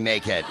didn't really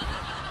make it.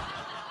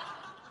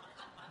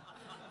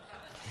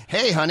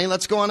 Hey, honey,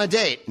 let's go on a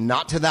date.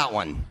 Not to that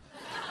one.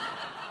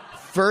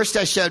 First,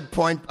 I showed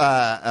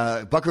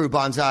Buckaroo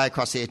Banzai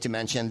Across the Eighth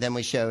Dimension. Then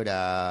we showed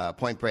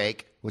Point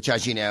Break, which,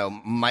 as you know,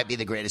 might be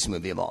the greatest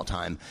movie of all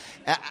time.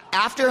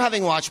 After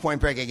having watched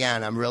Point Break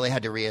again, I've really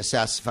had to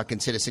reassess fucking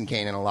Citizen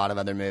Kane and a lot of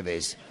other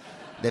movies.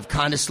 They've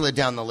kind of slid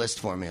down the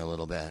list for me a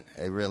little bit.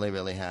 They really,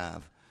 really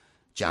have.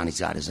 Johnny's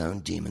got his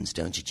own demons,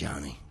 don't you,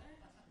 Johnny?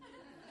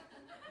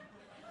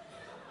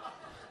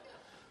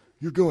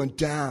 You're going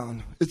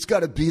down. It's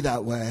got to be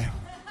that way.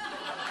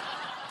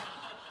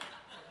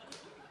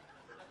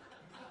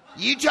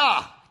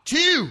 Utah,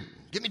 2.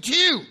 Give me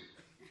 2.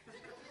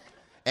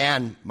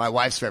 And my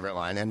wife's favorite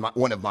line, and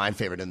one of mine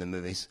favorite in the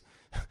movies.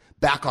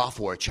 Back off,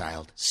 War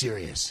Child.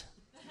 Serious.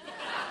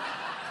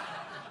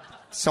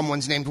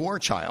 Someone's named War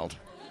Child.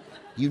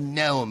 You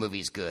know a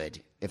movie's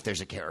good if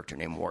there's a character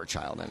named War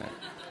Child in it.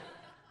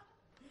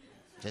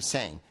 Just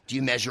saying. Do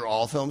you measure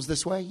all films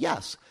this way?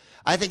 Yes.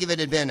 I think if it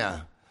had been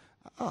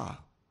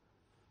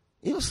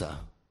Ilsa.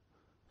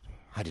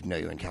 I didn't know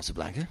you were in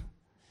Casablanca.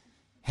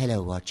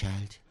 Hello, War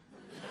Child.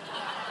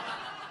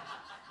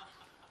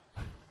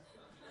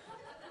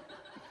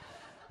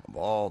 Of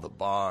all the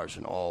bars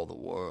in all the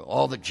world,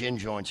 all the gin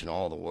joints in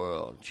all the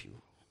world,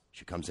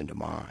 she comes into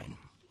mine.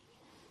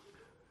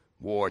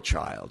 War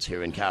Child's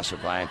here in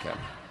Casablanca.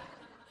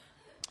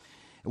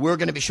 We're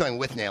going to be showing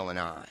With Nail and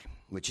I,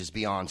 which is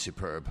beyond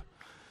superb.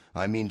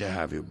 I mean to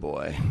have you,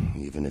 boy,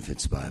 even if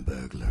it's by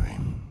burglary.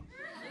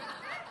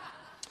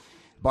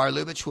 Bar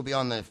Lubitsch will be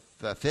on the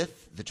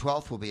 5th. The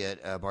 12th will be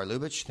at Bar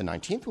Lubitsch. The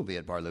 19th will be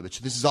at Bar Lubitsch.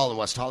 This is all in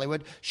West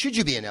Hollywood. Should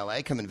you be in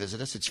L.A., come and visit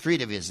us. It's free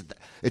to visit.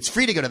 It's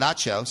free to go to that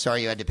show.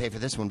 Sorry you had to pay for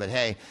this one, but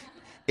hey,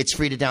 it's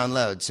free to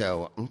download.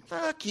 So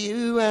fuck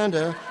you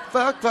and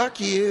fuck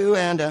you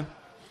and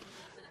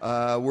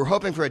we're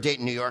hoping for a date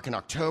in New York in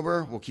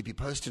October. We'll keep you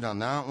posted on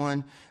that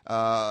one.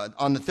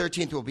 On the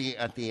 13th, we'll be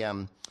at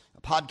the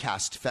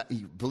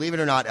podcast. Believe it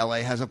or not,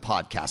 LA has a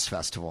podcast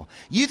festival.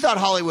 You thought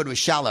Hollywood was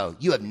shallow.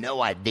 You have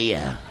no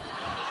idea.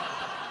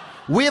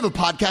 We have a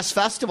podcast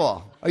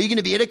festival. Are you going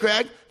to be at it,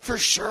 Greg? For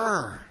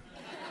sure.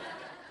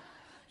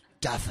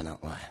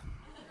 Definitely.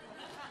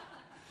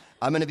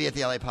 I'm going to be at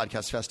the LA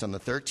Podcast Fest on the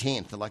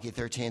 13th, the lucky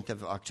 13th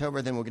of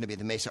October. Then we're going to be at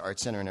the Mesa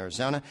Arts Center in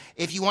Arizona.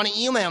 If you want to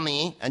email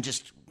me and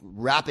just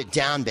wrap it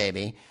down,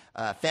 baby,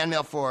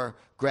 fanmail for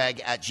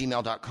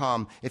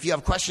greg@gmail.com. If you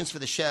have questions for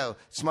the show,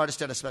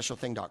 smartest@a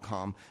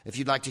specialthing.com. If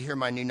you'd like to hear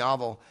my new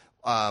novel,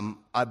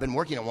 I've been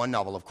working on one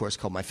novel, of course,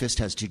 called My Fist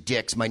Has Two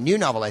Dicks. My new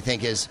novel, I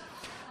think, is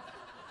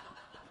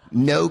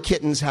No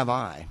Kittens Have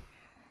I.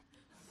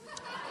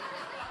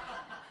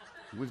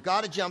 We've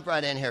got to jump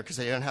right in here because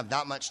I don't have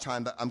that much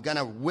time, but I'm going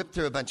to whip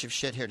through a bunch of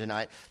shit here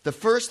tonight. The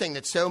first thing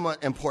that's so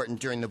important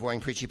during the boring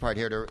preachy part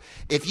here,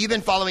 if you've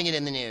been following it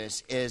in the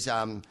news, is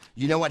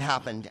you know what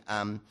happened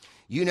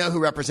You know who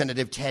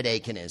Representative Ted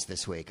Akin is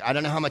this week. I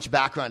don't know how much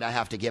background I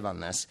have to give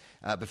on this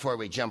before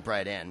we jump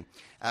right in.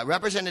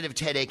 Representative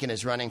Ted Akin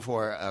is running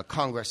for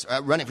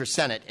running for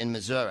Senate in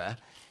Missouri,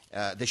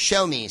 the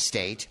Show Me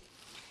state.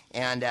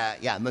 And,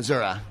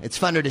 Missouri. It's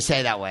funner to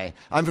say that way.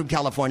 I'm from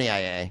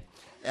California,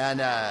 And,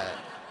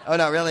 oh,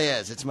 no, it really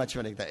is. It's much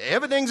funnier.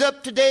 Everything's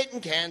up to date in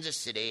Kansas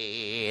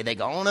City. They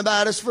going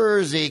about as far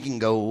as they can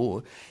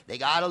go. They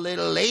got a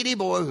little lady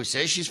boy who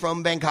says she's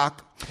from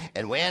Bangkok.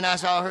 And when I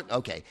saw her...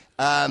 Okay.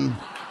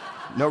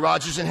 No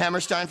Rodgers and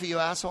Hammerstein for you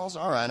assholes?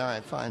 All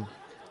right, fine.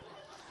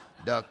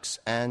 Ducks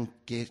and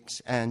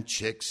geeks and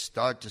chicks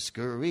start to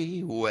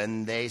scurry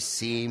when they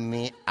see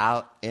me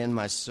out in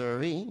my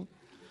Surrey.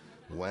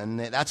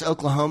 That's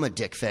Oklahoma,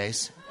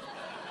 dickface.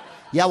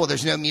 Yeah, well,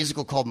 there's no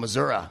musical called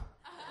Missouri.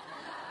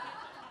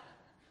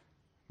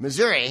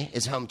 Missouri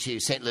is home to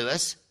St.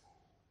 Louis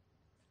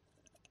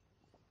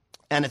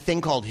and a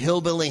thing called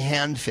hillbilly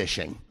hand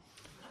fishing,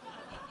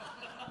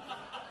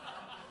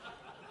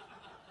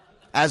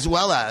 as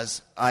well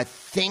as, I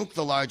think,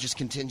 the largest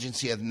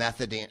contingency of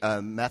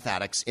meth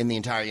addicts in the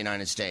entire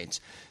United States.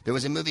 There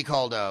was a movie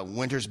called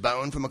Winter's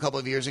Bone from a couple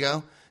of years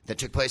ago that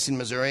took place in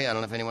Missouri. I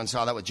don't know if anyone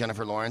saw that with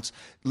Jennifer Lawrence.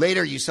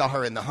 Later, you saw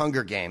her in The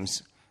Hunger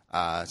Games,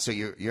 so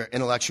your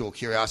intellectual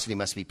curiosity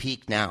must be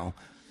piqued now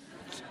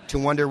to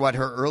wonder what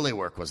her early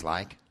work was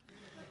like.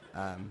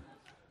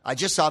 I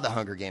just saw The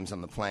Hunger Games on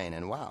the plane,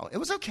 and wow, it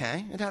was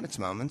okay. It had its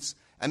moments.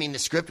 I mean, the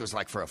script was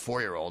like for a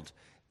 4-year-old,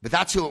 but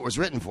that's who it was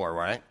written for,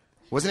 right?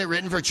 Wasn't it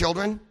written for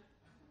children?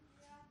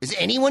 Is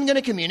anyone going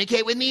to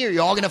communicate with me, or are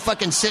you all going to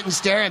fucking sit and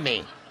stare at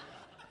me?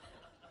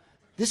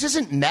 This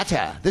isn't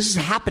meta. This is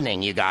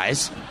happening, you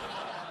guys.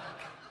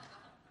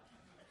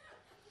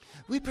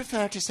 We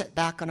prefer to sit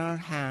back on our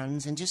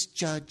hands and just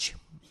judge.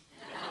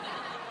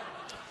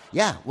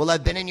 Yeah, well,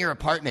 I've been in your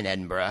apartment,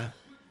 Edinburgh,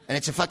 and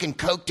it's a fucking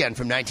coke den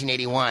from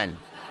 1981.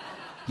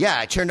 Yeah,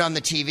 I turned on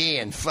the TV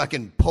and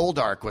fucking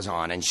Poldark was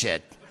on and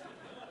shit.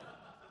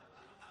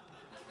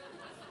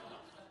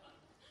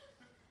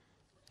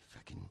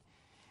 Fucking,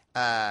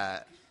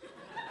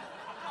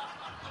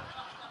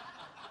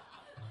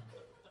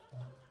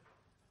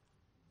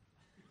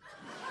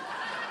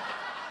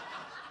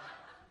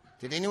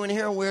 Did anyone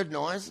hear a weird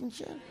noise and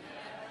shit?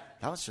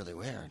 That was really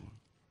weird.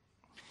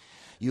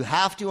 You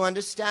have to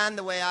understand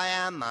the way I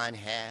am, mine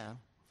hair.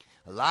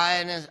 A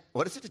lion is,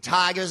 what is it? A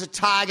tiger is a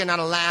tiger, not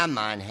a lamb,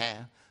 mine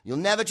hair. You'll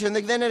never turn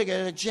the vinegar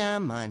into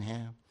jam, mine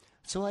hair.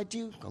 So I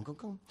do.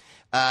 Go.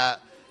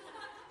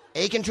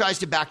 Akin tries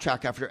to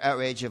backtrack after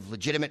outrage of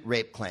legitimate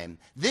rape claim.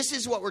 This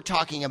is what we're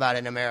talking about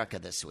in America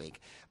this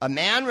week. A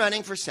man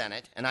running for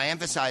Senate, and I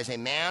emphasize a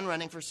man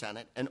running for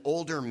Senate, an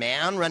older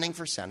man running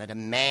for Senate, a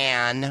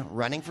man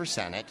running for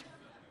Senate,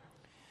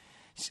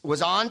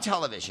 was on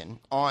television,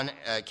 on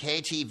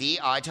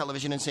KTVI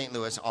television in St.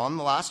 Louis on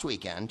the last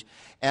weekend,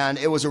 and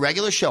it was a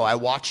regular show. I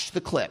watched the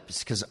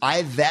clips because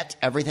I vet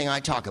everything I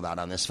talk about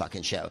on this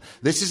fucking show.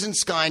 This isn't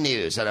Sky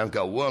News. I don't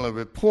go, well, a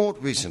report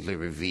recently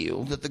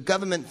revealed that the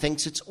government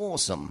thinks it's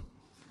awesome.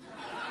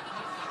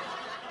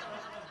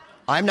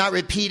 I'm not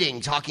repeating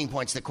talking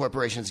points that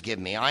corporations give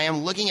me. I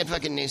am looking at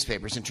fucking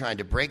newspapers and trying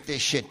to break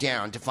this shit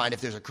down to find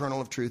if there's a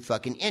kernel of truth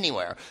fucking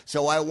anywhere.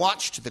 So I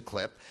watched the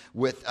clip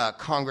with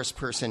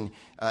Congressperson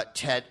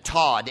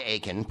Todd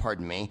Akin,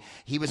 pardon me.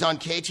 He was on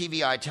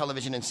KTVI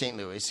television in St.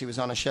 Louis. He was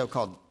on a show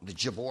called The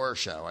Jabor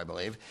Show, I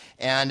believe.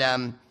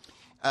 And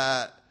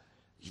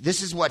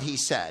this is what he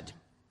said.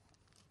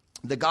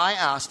 The guy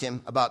asked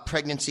him about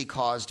pregnancy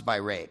caused by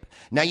rape.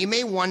 Now, you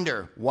may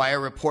wonder why a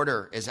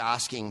reporter is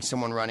asking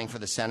someone running for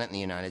the Senate in the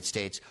United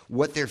States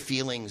what their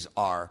feelings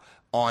are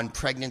on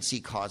pregnancy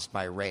caused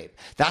by rape.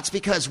 That's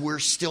because we're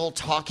still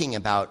talking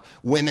about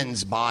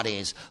women's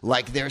bodies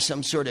like they're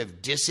some sort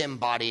of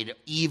disembodied,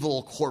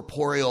 evil,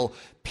 corporeal,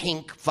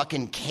 pink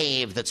fucking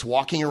cave that's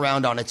walking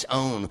around on its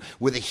own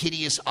with a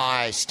hideous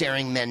eye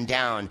staring men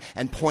down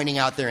and pointing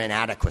out their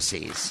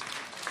inadequacies.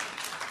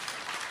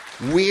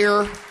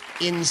 We're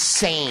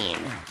insane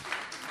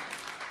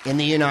in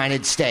the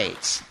United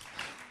States.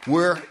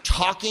 We're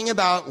talking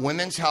about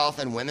women's health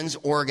and women's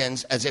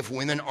organs as if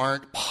women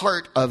aren't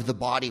part of the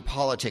body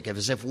politic,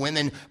 as if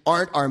women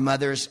aren't our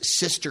mothers,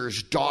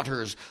 sisters,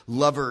 daughters,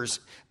 lovers,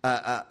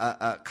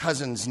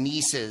 cousins,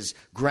 nieces,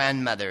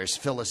 grandmothers,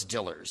 Phyllis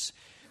Dillers.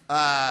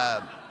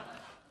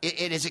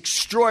 It is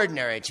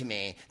extraordinary to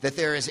me that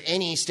there is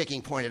any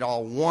sticking point at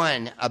all,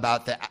 one,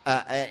 about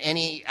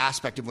any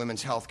aspect of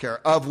women's health care,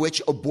 of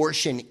which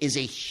abortion is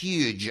a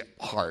huge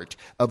part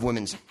of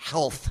women's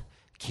health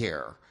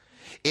care.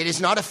 It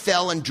is not a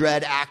fell and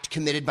dread act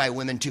committed by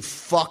women to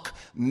fuck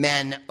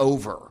men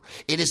over.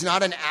 It is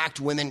not an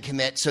act women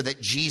commit so that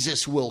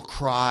Jesus will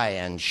cry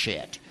and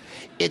shit.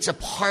 It's a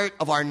part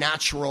of our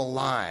natural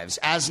lives,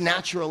 as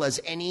natural as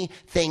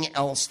anything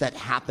else that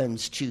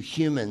happens to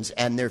humans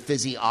and their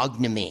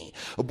physiognomy.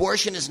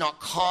 Abortion is not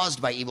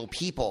caused by evil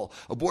people.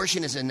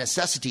 Abortion is a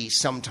necessity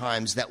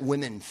sometimes that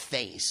women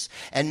face.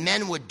 And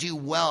men would do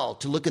well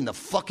to look in the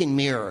fucking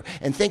mirror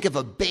and think if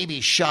a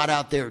baby shot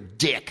out their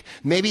dick,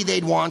 maybe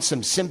they'd want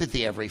some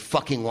sympathy every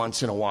fucking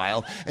once in a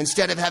while,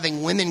 instead of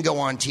having women go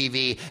on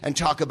TV and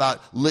talk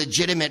about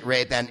legitimate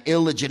rape and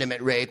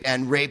illegitimate rape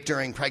and rape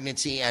during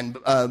pregnancy and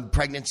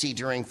pregnancy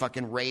during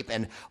fucking rape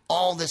and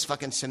all this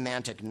fucking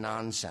semantic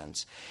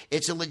nonsense.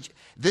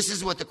 This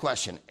is what the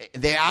question.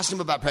 They asked him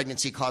about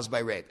pregnancy caused by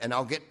rape, and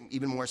I'll get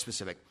even more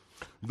specific.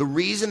 The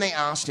reason they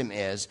asked him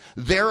is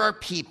there are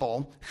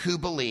people who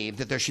believe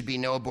that there should be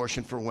no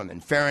abortion for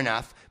women. Fair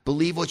enough.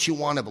 Believe what you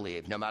want to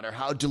believe, no matter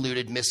how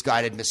deluded,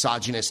 misguided,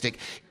 misogynistic,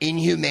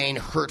 inhumane,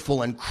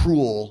 hurtful, and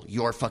cruel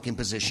your fucking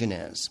position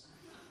is.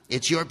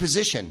 It's your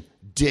position.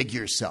 Dig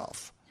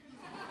yourself.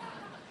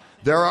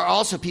 There are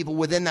also people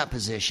within that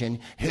position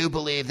who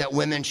believe that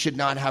women should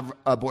not have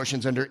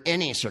abortions under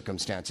any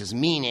circumstances,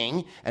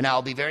 meaning, and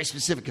I'll be very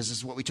specific because this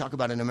is what we talk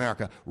about in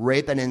America,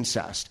 rape and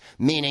incest.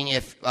 Meaning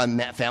if a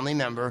family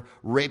member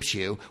rapes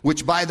you,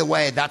 which, by the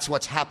way, that's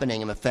what's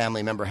happening if a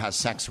family member has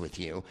sex with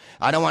you.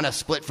 I don't want to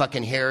split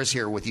fucking hairs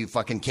here with you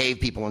fucking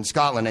cave people in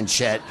Scotland and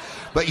shit,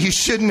 but you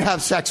shouldn't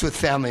have sex with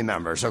family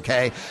members,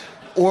 okay?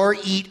 Or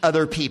eat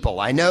other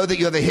people. I know that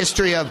you have a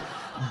history of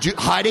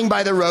hiding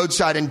by the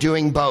roadside and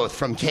doing both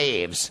from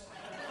caves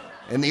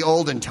in the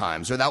olden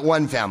times, or that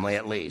one family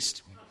at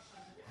least.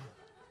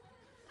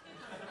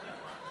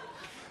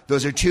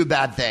 Those are two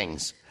bad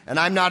things. And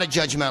I'm not a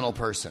judgmental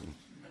person.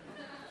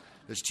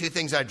 There's two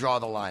things I draw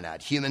the line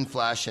at: human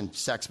flesh and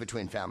sex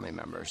between family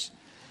members.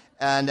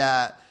 And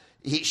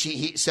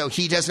so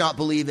he does not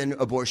believe in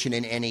abortion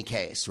in any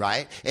case,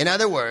 right? In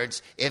other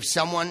words, if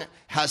someone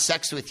has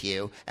sex with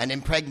you and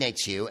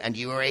impregnates you and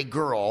you are a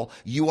girl,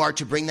 you are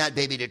to bring that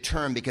baby to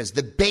term because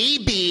the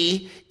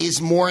baby is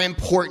more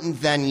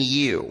important than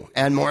you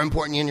and more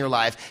important in your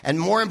life. And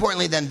more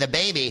importantly than the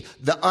baby,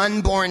 the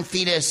unborn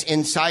fetus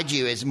inside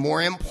you is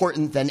more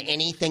important than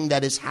anything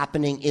that is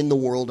happening in the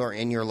world or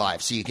in your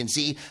life. So you can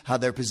see how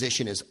their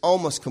position is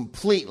almost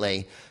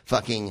completely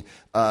fucking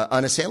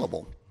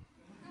unassailable.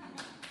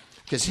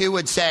 Because who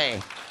would say,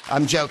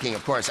 I'm joking,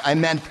 of course. I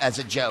meant as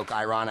a joke,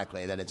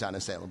 ironically, that it's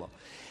unassailable.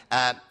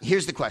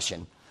 Here's the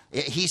question.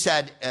 He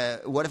said,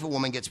 what if a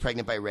woman gets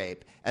pregnant by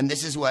rape? And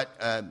this is what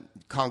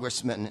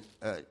Congressman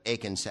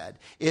Akin said.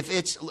 If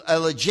it's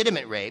a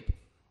legitimate rape,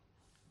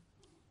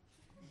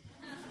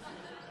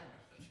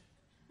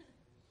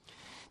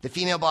 the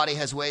female body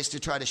has ways to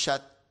try to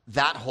shut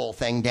that whole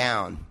thing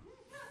down.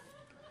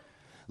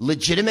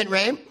 Legitimate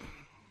rape?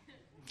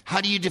 How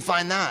do you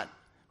define that,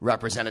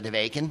 Representative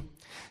Akin?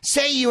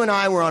 Say you and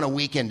I were on a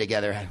weekend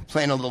together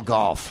playing a little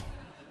golf.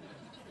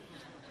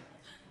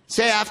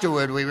 Say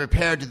afterward we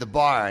repaired to the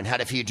bar and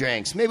had a few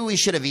drinks. Maybe we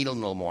should have eaten a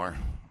little more.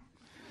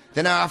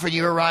 Then I offered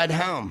you a ride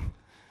home.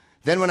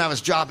 Then when I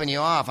was dropping you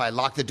off, I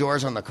locked the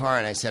doors on the car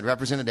and I said,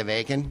 Representative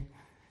Akin,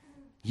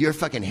 your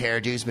fucking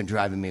hairdo's been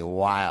driving me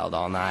wild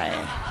all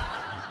night.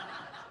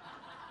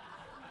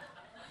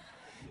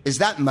 Is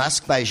that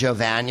musk by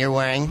Jovan you're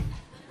wearing?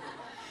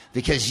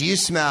 Because you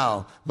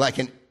smell like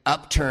an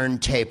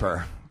upturned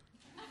taper.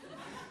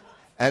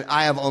 And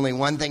I have only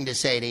one thing to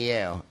say to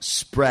you.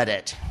 Spread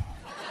it.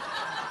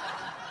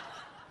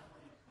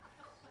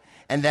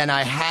 And then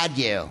I had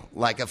you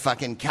like a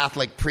fucking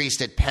Catholic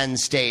priest at Penn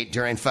State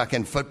during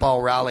fucking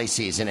football rally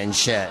season and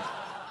shit.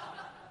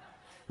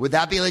 Would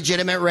that be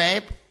legitimate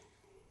rape?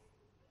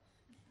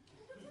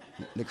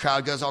 The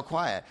crowd goes all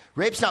quiet.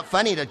 Rape's not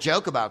funny to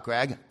joke about,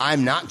 Greg.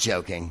 I'm not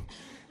joking.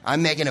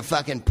 I'm making a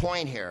fucking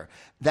point here.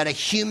 That a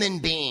human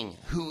being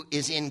who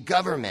is in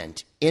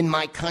government in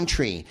my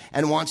country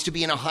and wants to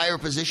be in a higher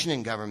position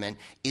in government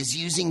is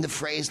using the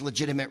phrase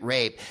legitimate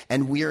rape,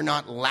 and we're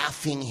not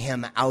laughing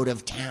him out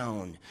of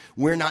town.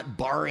 We're not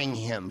barring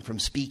him from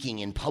speaking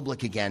in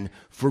public again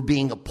for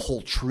being a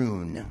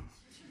poltroon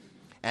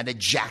and a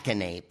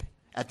jackanape,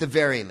 at the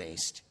very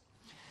least.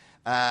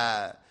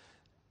 The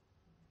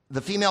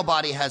female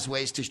body has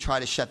ways to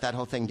try to shut that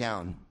whole thing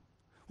down.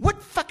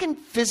 What fucking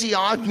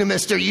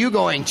physiognomist are you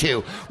going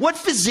to? What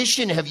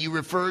physician have you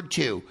referred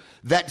to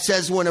that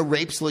says when a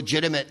rape's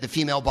legitimate, the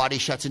female body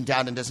shuts it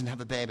down and doesn't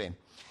have a baby?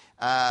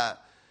 But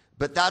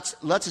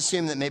let's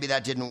assume that maybe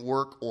that didn't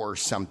work or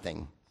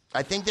something.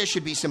 I think there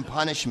should be some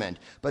punishment,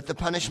 but the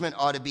punishment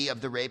ought to be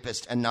of the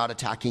rapist and not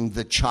attacking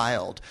the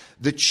child.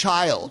 The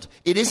child,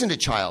 it isn't a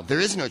child. There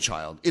is no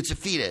child. It's a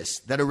fetus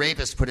that a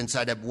rapist put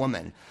inside a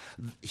woman.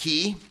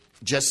 He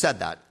just said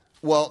that.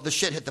 Well, the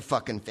shit hit the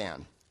fucking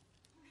fan.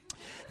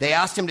 They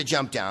asked him to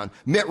jump down.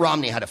 Mitt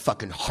Romney had a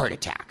fucking heart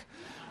attack.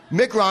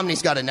 Mitt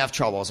Romney's got enough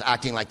troubles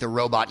acting like the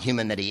robot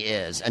human that he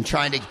is and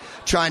trying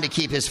to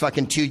keep his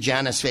fucking two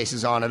Janus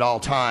faces on at all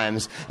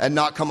times and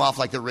not come off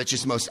like the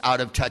richest, most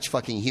out-of-touch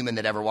fucking human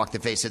that ever walked the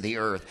face of the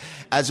earth,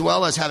 as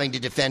well as having to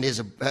defend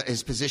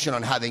his position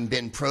on having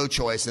been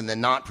pro-choice and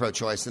then not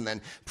pro-choice and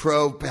then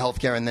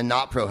pro-healthcare and then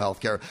not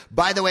pro-healthcare.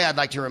 By the way, I'd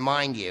like to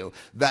remind you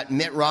that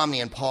Mitt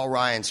Romney and Paul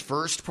Ryan's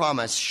first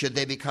promise, should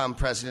they become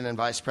president and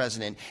vice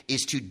president,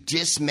 is to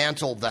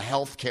dismantle the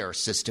healthcare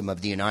system of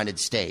the United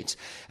States.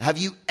 Have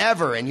you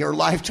ever in your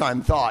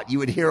lifetime thought you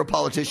would hear a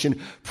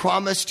politician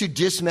promise to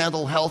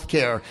dismantle health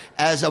care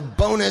as a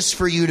bonus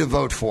for you to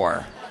vote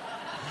for?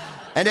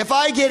 And if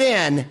I get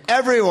in,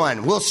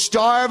 everyone will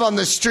starve on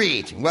the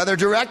street, whether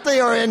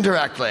directly or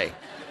indirectly.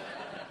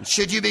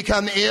 Should you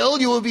become ill,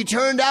 you will be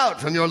turned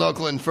out from your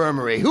local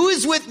infirmary. Who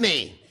is with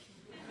me?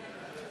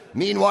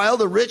 Meanwhile,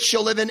 the rich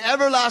shall live in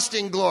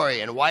everlasting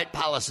glory in white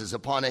palaces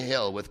upon a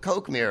hill with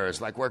coke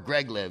mirrors like where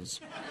Greg lives.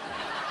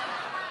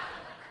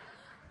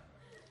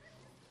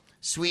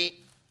 Sweet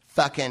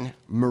fucking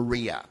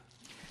Maria.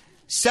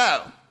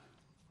 So,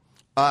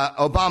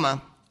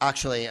 Obama,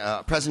 actually,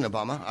 President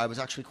Obama, I was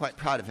actually quite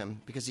proud of him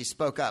because he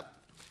spoke up.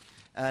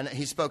 And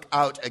he spoke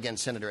out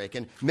against Senator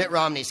Akin. Mitt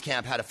Romney's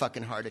camp had a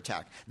fucking heart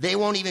attack. They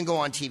won't even go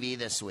on TV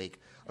this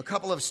week. A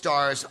couple of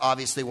stars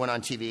obviously went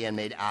on TV and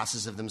made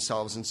asses of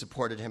themselves and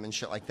supported him and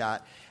shit like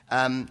that.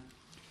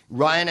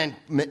 Ryan and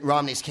Mitt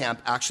Romney's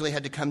camp actually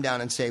had to come down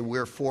and say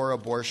we're for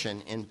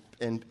abortion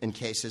in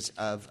cases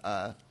of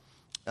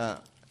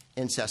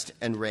incest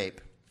and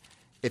rape.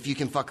 If you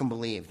can fucking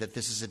believe that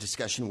this is a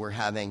discussion we're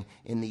having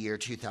in the year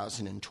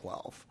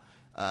 2012,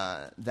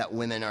 that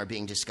women are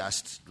being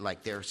discussed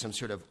like they're some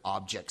sort of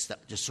objects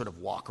that just sort of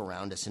walk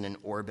around us in an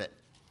orbit.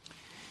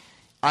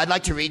 I'd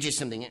like to read you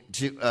something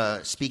to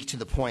speak to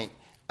the point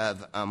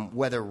of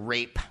whether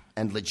rape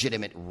and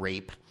legitimate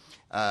rape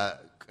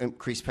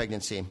increase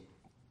pregnancy.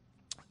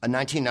 A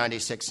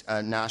 1996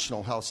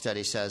 national health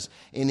study says,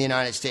 in the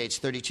United States,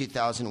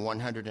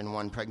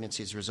 32,101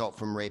 pregnancies result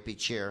from rape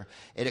each year.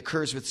 It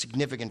occurs with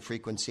significant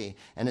frequency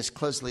and is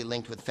closely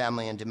linked with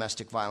family and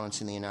domestic violence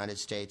in the United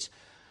States.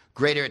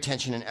 Greater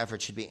attention and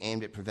effort should be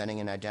aimed at preventing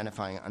and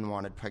identifying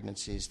unwanted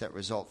pregnancies that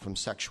result from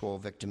sexual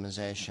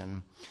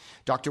victimization.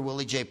 Dr.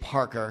 Willie J.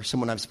 Parker,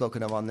 someone I've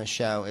spoken of on this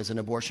show, is an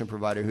abortion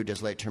provider who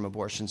does late-term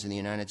abortions in the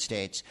United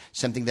States,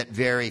 something that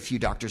very few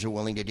doctors are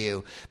willing to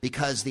do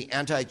because the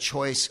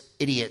anti-choice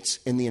idiots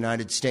in the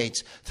United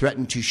States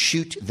threaten to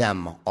shoot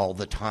them all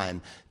the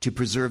time to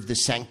preserve the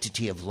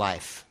sanctity of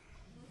life.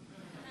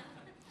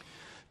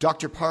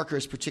 Dr. Parker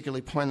is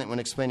particularly poignant when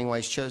explaining why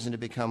he's chosen to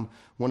become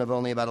one of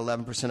only about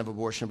 11% of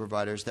abortion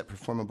providers that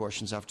perform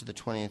abortions after the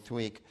 20th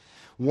week.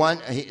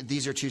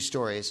 These are two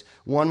stories.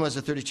 One was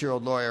a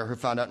 32-year-old lawyer who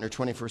found out in her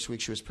 21st week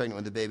she was pregnant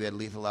with a baby had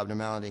lethal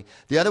abnormality.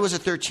 The other was a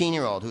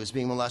 13-year-old who was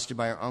being molested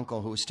by her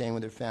uncle who was staying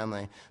with her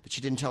family, but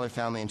she didn't tell her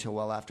family until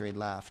well after he'd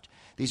left.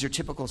 These are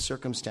typical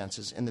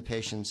circumstances in the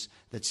patients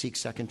that seek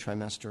second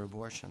trimester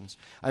abortions.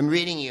 I'm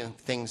reading you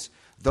things.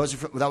 That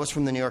was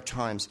from the New York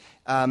Times.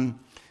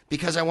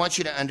 Because I want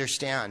you to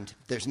understand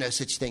there's no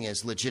such thing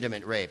as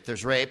legitimate rape.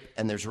 There's rape,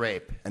 and there's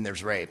rape, and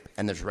there's rape,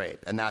 and there's rape,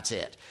 and that's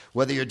it.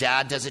 Whether your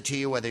dad does it to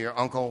you, whether your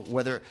uncle,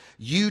 whether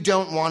you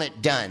don't want it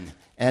done,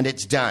 and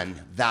it's done,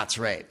 that's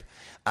rape.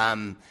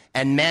 And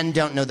men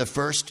don't know the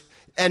first,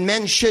 and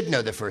men should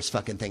know the first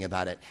fucking thing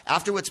about it.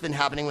 After what's been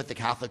happening with the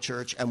Catholic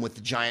Church and with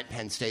the giant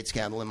Penn State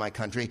scandal in my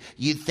country,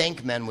 you'd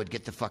think men would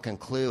get the fucking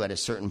clue at a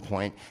certain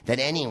point that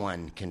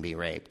anyone can be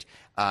raped.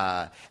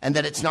 And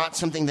that it's not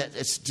something that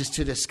it's just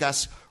to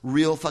discuss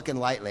real fucking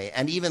lightly.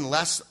 And even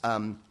less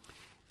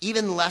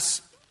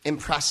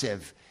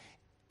impressive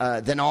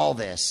than all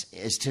this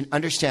is to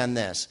understand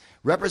this.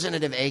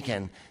 Representative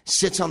Akin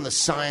sits on the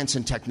Science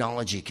and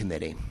Technology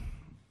Committee.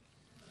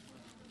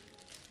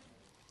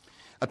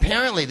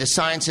 Apparently, the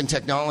science and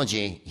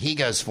technology he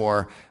goes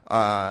for,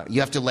 you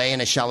have to lay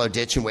in a shallow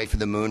ditch and wait for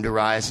the moon to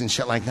rise and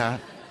shit like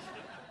that.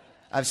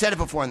 I've said it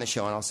before on the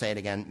show, and I'll say it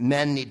again.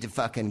 Men need to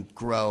fucking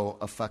grow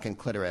a fucking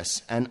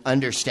clitoris and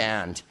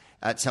understand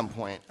at some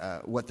point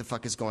what the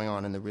fuck is going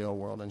on in the real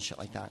world and shit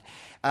like that.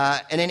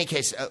 In any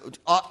case,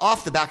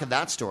 off the back of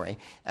that story,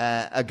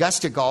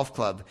 Augusta Golf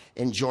Club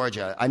in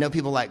Georgia. I know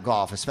people like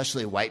golf,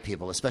 especially white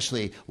people with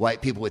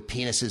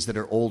penises that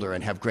are older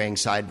and have graying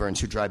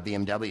sideburns who drive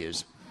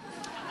BMWs.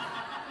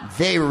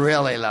 They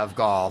really love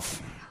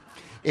golf.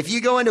 If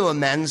you go into a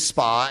men's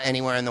spa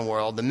anywhere in the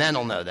world, the men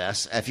will know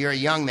this. If you're a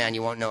young man,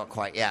 you won't know it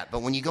quite yet.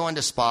 But when you go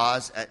into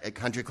spas at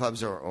country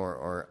clubs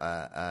or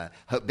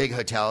big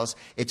hotels,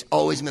 it's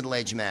always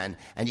middle-aged men,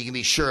 and you can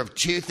be sure of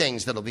two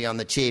things that'll be on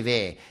the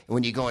TV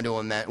when you go into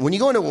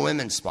a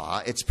women's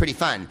spa. It's pretty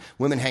fun.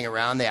 Women hang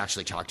around, they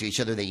actually talk to each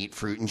other, they eat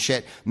fruit and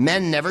shit.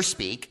 Men never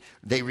speak.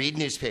 They read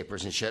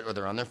newspapers and shit, or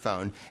they're on their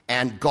phone,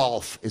 and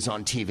golf is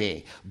on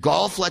TV.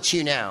 Golf lets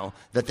you know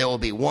that there will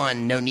be,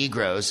 one, no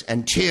Negroes,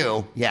 and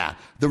two,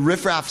 the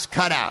riffraff's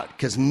cut out,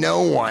 because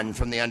no one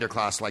from the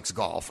underclass likes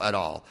golf at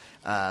all.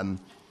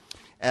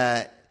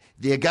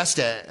 The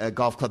Augusta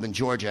Golf Club in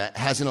Georgia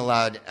hasn't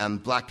allowed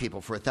black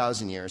people for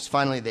 1,000 years.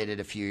 Finally, they did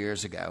a few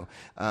years ago.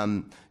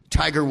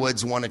 Tiger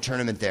Woods won a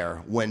tournament there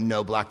when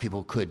no black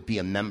people could be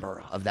a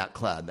member of that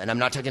club. And I'm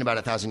not talking about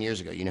 1,000 years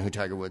ago. You know who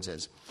Tiger Woods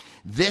is.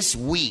 This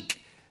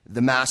week,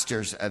 the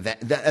Masters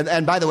event,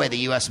 and by the way, the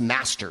U.S.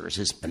 Masters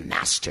is the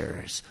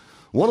Masters.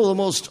 One of the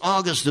most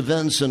august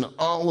events in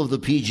all of the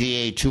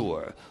PGA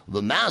Tour.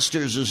 The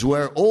Masters is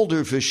where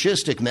older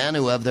fascistic men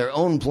who have their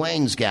own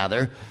planes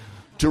gather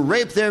to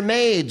rape their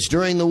maids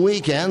during the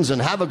weekends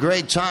and have a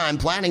great time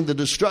planning the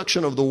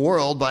destruction of the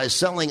world by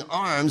selling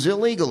arms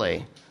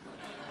illegally.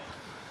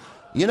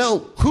 You know,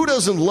 who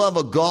doesn't love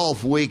a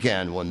golf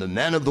weekend when the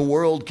men of the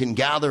world can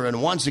gather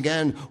and once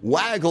again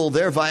waggle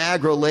their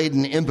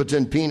Viagra-laden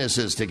impotent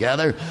penises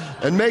together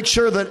and make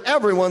sure that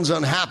everyone's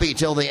unhappy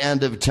till the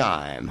end of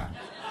time?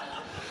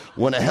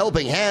 When a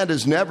helping hand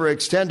is never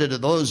extended to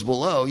those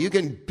below, you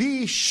can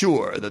be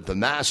sure that the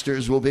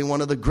Masters will be one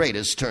of the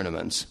greatest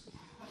tournaments.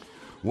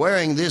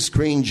 Wearing this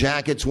green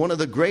jacket's one of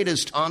the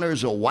greatest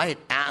honors a white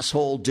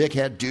asshole,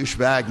 dickhead,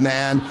 douchebag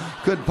man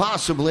could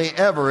possibly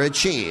ever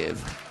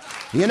achieve.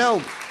 You know,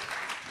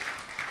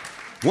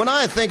 when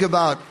I think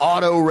about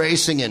auto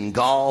racing and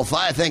golf,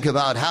 I think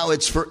about how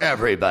it's for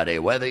everybody,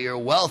 whether you're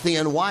wealthy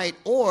and white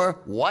or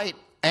white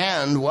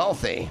and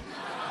wealthy.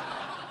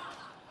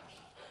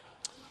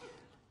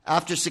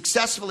 After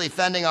successfully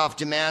fending off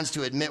demands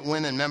to admit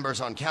women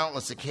members on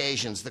countless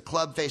occasions, the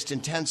club faced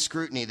intense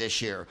scrutiny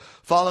this year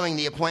following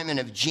the appointment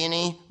of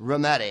Ginny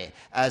Rometty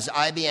as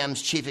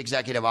IBM's chief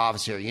executive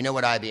officer. You know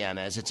what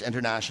IBM is. It's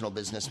International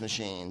Business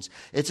Machines.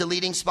 It's a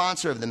leading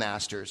sponsor of the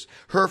Masters.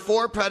 Her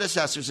 4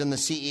 predecessors in the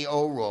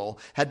CEO role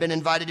had been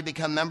invited to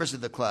become members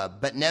of the club,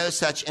 but no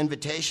such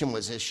invitation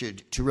was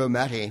issued to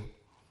Rometty.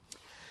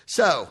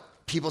 So,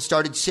 people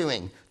started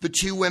suing. The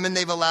 2 women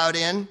they've allowed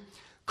in,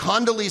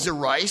 Condoleezza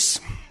Rice,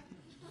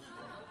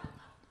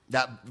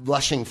 that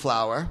blushing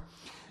flower,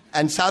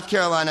 and South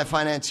Carolina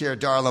financier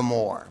Darla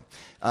Moore,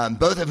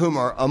 both of whom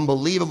are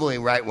unbelievably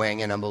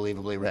right-wing and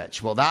unbelievably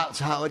rich. Well, that's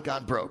how it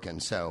got broken.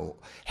 So,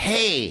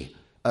 hey,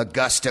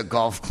 Augusta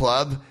Golf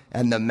Club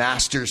and the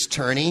Masters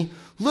tourney,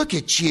 look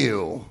at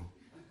you.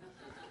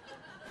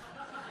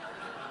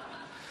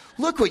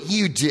 Look what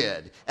you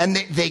did. And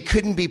they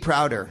couldn't be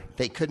prouder.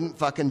 They couldn't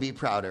fucking be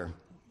prouder.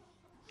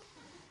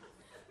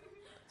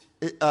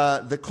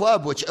 The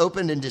club, which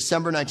opened in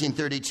December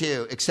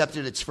 1932,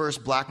 accepted its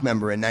first black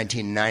member in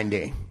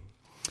 1990.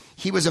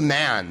 He was a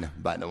man,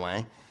 by the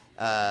way.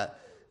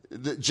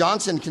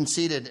 Johnson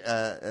conceded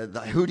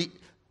the Hootie.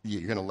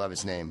 You're going to love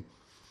his name.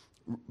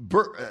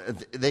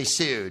 They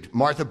sued.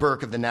 Martha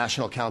Burke of the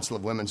National Council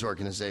of Women's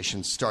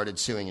Organizations started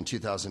suing in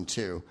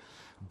 2002.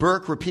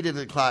 Burke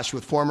repeatedly clashed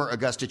with former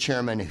Augusta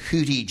chairman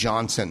Hootie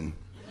Johnson.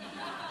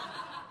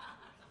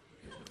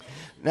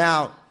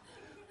 Now,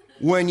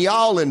 when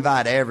y'all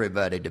invite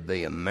everybody to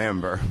be a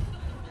member,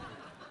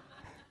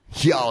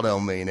 y'all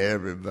don't mean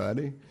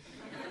everybody.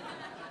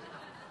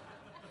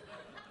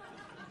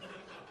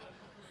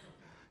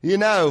 You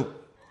know,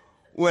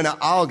 when an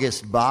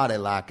august body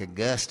like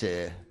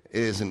Augusta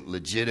isn't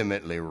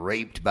legitimately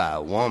raped by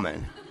a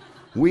woman,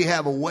 we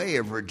have a way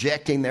of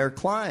rejecting their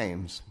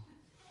claims.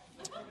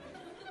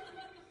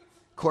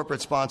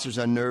 Corporate sponsors,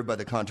 unnerved by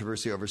the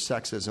controversy over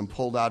sexism,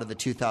 pulled out of the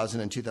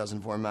 2000 and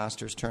 2004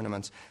 Masters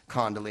tournaments.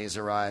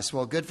 Condoleezza Rice.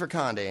 Well, good for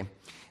Condi.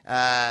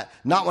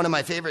 Not one of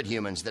my favorite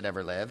humans that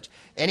ever lived.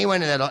 Anyone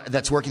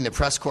that's working the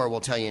press corps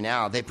will tell you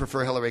now they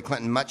prefer Hillary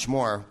Clinton much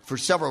more for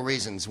several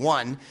reasons.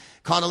 One,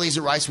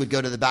 Condoleezza Rice would go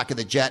to the back of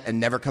the jet and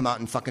never come out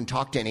and fucking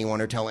talk to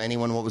anyone or tell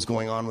anyone what was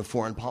going on with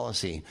foreign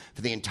policy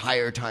for the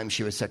entire time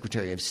she was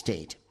Secretary of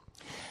State.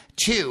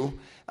 Two,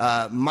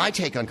 my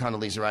take on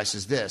Condoleezza Rice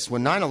is this.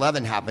 When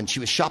 9/11 happened, she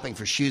was shopping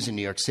for shoes in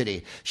New York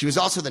City. She was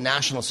also the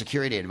national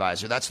security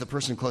advisor. That's the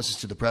person closest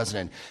to the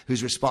president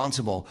who's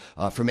responsible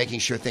for making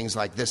sure things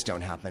like this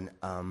don't happen.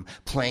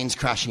 Planes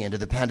crashing into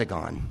the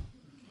Pentagon.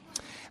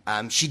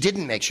 She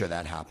didn't make sure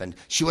that happened.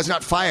 She was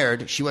not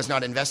fired. She was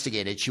not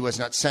investigated. She was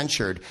not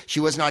censured.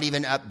 She was not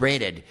even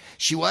upbraided.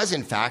 She was,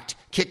 in fact,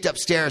 kicked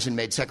upstairs and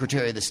made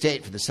Secretary of the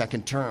State for the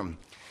second term.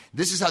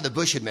 This is how the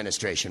Bush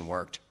administration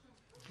worked.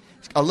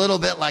 A little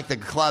bit like the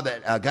club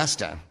at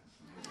Augusta.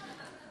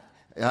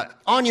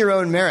 On your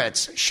own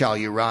merits shall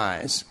you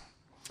rise.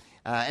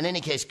 In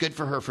any case, good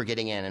for her for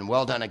getting in, and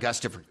well done,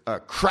 Augusta, for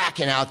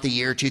cracking out the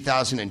year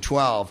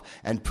 2012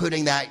 and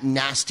putting that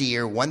nasty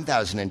year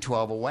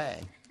 1012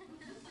 away.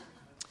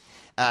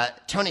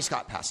 Tony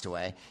Scott passed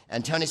away,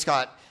 and Tony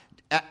Scott...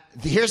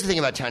 here's the thing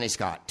about Tony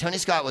Scott. Tony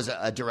Scott was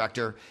a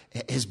director.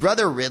 His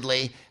brother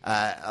Ridley,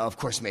 of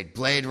course, made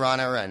Blade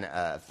Runner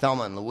and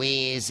Thelma and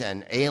Louise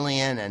and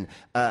Alien and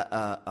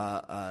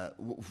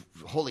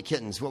Holy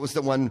Kittens. What was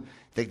the one?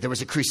 There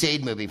was a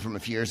Crusade movie from a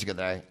few years ago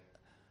that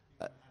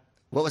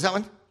what was that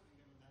one?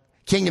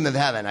 Kingdom of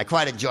Heaven. I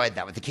quite enjoyed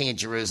that with the King of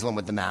Jerusalem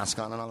with the mask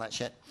on and all that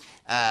shit.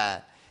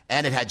 And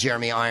it had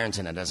Jeremy Irons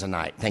in it as a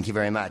knight. Thank you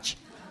very much.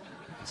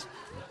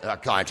 They're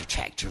going to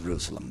take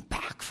Jerusalem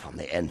back from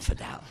the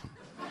infidel.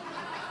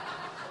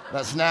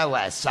 There's no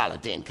way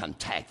Saladin can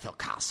take the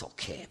castle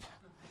keep.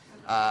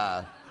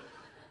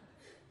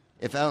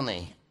 If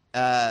only.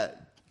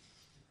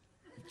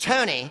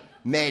 Tony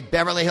made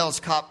Beverly Hills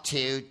Cop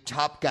 2,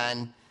 Top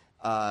Gun,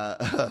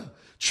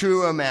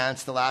 True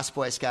Romance, The Last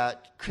Boy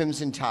Scout,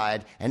 Crimson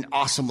Tide, and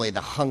awesomely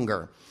The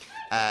Hunger.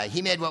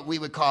 He made what we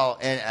would call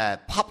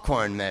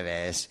popcorn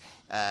movies.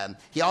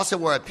 He also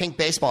wore a pink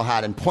baseball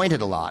hat and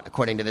pointed a lot,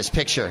 according to this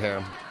picture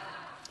here.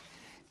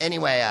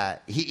 Anyway,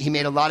 he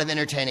made a lot of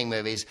entertaining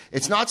movies.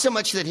 It's not so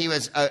much that he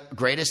was a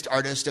greatest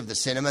artist of the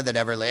cinema that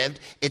ever lived.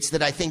 It's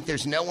that I think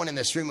there's no one in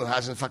this room who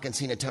hasn't fucking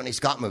seen a Tony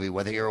Scott movie,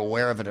 whether you're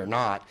aware of it or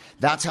not.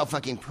 That's how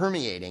fucking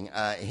permeating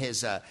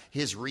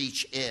his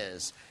reach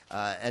is.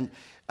 And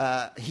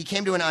he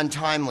came to an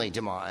untimely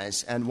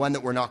demise, and one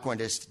that we're not going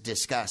to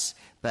discuss.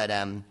 But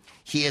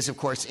he is, of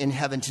course, in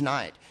heaven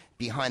tonight,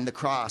 behind the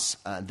cross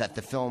that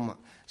the film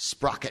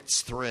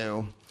sprockets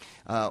through,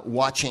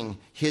 watching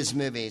his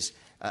movies.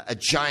 A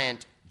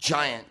giant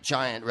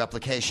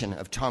replication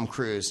of Tom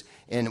Cruise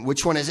in,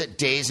 which one is it?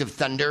 Days of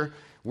Thunder,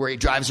 where he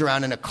drives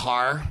around in a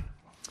car.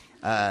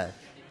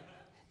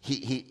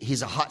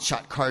 He's a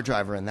hotshot car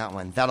driver in that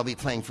one. That'll be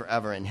playing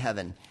forever in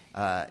heaven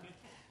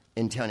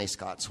in Tony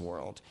Scott's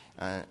world.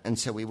 And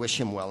so we wish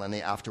him well in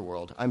the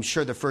afterworld. I'm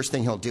sure the first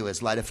thing he'll do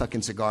is light a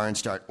fucking cigar and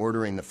start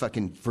ordering the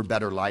fucking for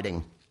better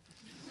lighting.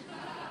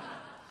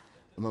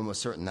 I'm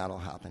almost certain that'll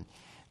happen.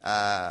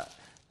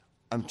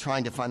 I'm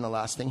trying to find the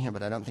last thing here,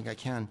 but I don't think I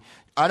can.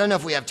 I don't know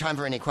if we have time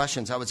for any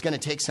questions. I was going to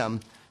take some,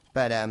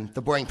 but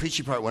the boring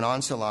preachy part went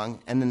on so long,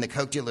 and then the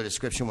Coke dealer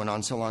description went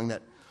on so long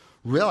that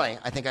really,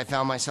 I think I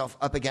found myself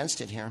up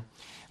against it here.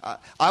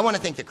 I want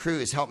to thank the crew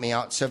who's helped me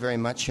out so very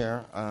much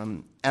here.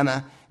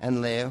 Emma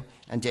and Lou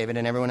and David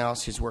and everyone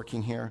else who's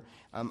working here.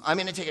 I'm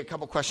going to take a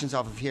couple questions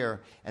off of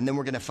here, and then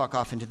we're going to fuck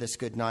off into this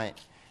good night.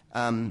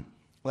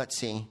 Let's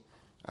see.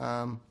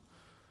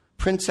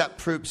 Princep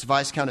Proops,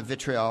 Viscount of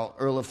Vitriol,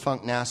 Earl of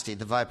Funk Nasty,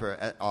 The Viper,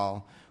 et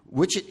al.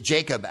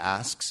 Jacob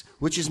asks,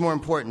 which is more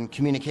important,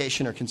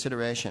 communication or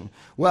consideration?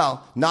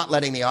 Well, not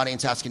letting the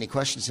audience ask any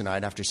questions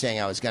tonight after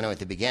saying I was going to at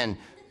the beginning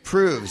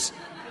proves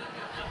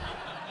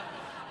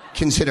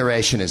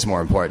consideration is more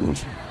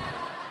important.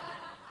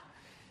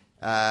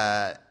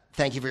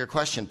 Thank you for your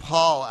question.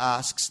 Paul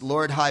asks,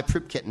 Lord High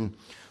Proop Kitten,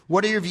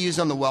 what are your views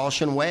on the Welsh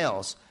and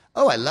Wales?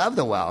 Oh, I love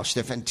the Welsh.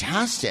 They're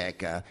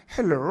fantastic.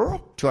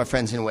 Hello to our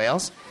friends in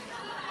Wales.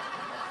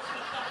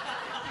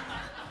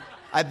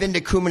 I've been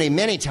to Cwmni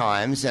many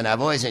times, and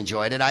I've always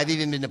enjoyed it. I've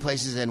even been to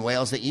places in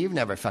Wales that you've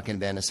never fucking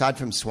been, aside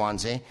from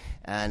Swansea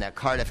and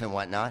Cardiff and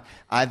whatnot.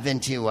 I've been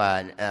to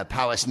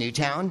Powys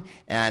Newtown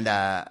and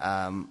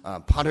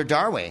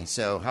Pontardarwy.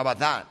 So how about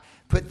that?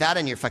 Put that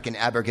in your fucking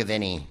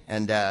Abergavenny.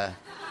 And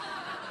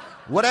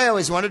what I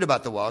always wondered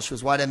about the Welsh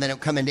was why didn't they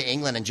come into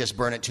England and just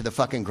burn it to the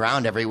fucking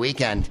ground every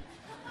weekend?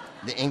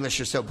 The English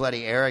are so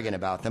bloody arrogant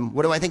about them.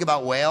 What do I think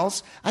about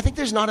Wales? I think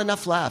there's not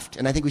enough left,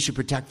 and I think we should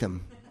protect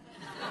them.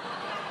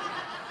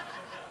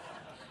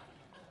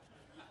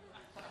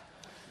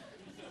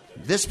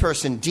 This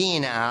person,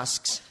 Dean,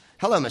 asks,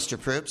 hello, Mr.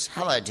 Proops.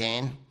 Hello,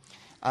 Dean.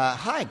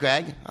 Hi,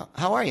 Greg.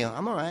 How are you?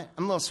 I'm all right.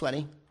 I'm a little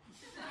sweaty.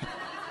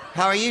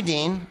 How are you,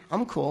 Dean?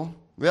 I'm cool.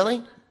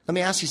 Really? Let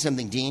me ask you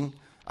something, Dean.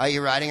 Are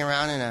you riding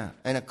around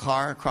in a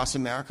car across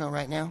America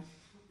right now?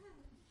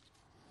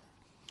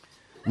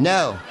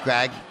 No,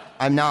 Greg,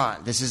 I'm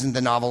not. This isn't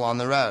the novel On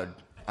the Road.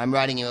 I'm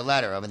writing you a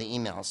letter over the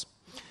emails.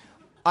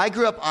 I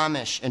grew up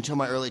Amish until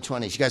my early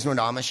 20s. You guys know what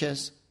Amish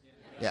is?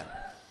 Yeah.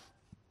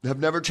 Have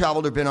never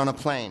traveled or been on a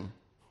plane.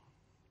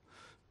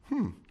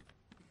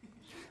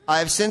 I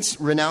have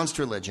since renounced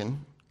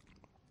religion.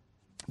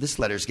 This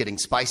letter's getting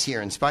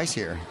spicier and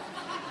spicier.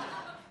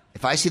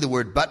 If I see the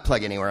word butt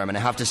plug anywhere, I'm going to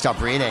have to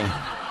stop reading.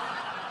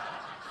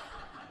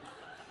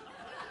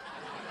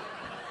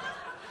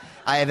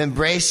 I have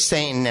embraced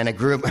Satan and a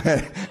group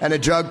and a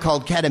drug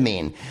called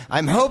ketamine.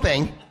 I'm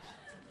hoping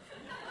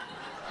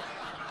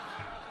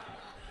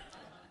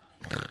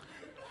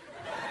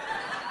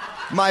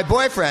my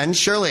boyfriend,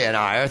 Shirley, and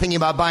I are thinking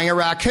about buying a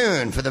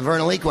raccoon for the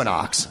vernal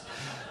equinox.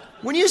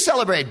 When you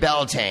celebrate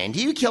Beltane,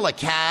 do you kill a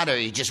cat or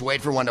you just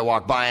wait for one to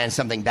walk by and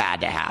something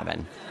bad to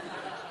happen?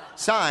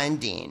 Signed,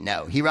 Dean.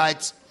 No. He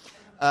writes,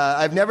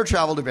 I've never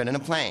traveled or been in a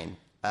plane.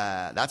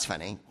 That's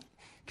funny,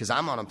 because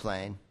I'm on a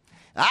plane.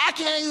 I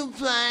can't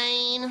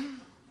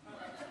plane.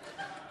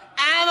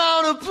 I'm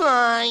on a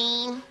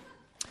plane.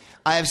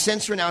 I have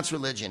since renounced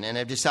religion and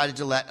have decided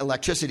to let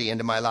electricity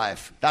into my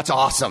life. That's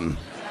awesome.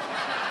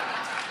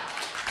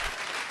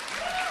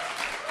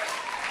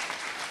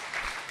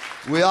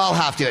 We all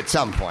have to at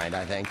some point,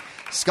 I think.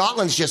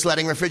 Scotland's just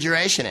letting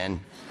refrigeration in,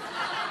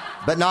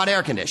 but not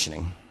air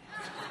conditioning.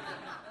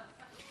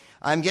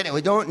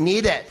 We don't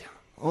need it.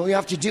 All we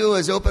have to do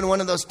is open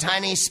one of those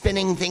tiny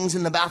spinning things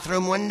in the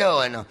bathroom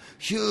window and a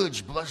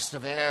huge burst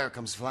of air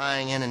comes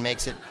flying in and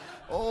makes it,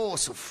 oh,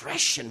 so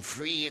fresh and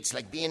free. It's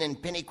like being in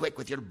Pennyquick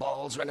with your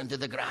balls running through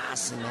the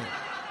grass. And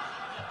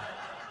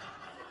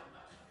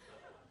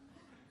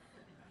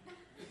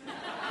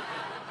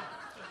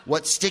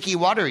what sticky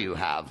water you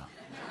have.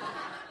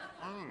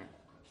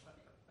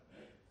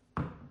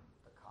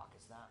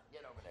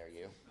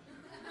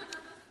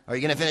 Are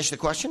you going to finish the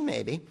question?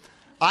 Maybe.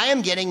 I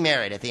am getting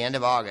married at the end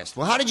of August.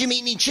 Well, how did you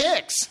meet any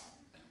chicks?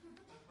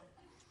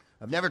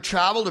 I've never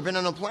traveled or been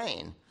on a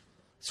plane.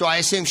 So I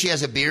assume she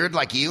has a beard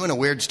like you and a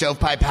weird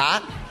stovepipe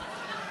hat?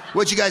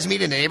 What'd you guys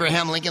meet in an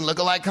Abraham Lincoln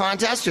lookalike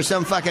contest or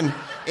some fucking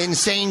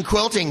insane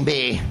quilting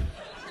bee?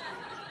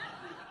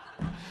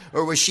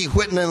 Or was she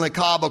whittling a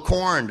cob of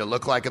corn to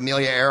look like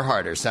Amelia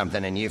Earhart or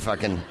something and you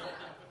fucking...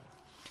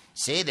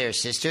 Say there,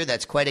 sister,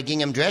 that's quite a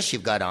gingham dress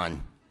you've got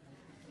on.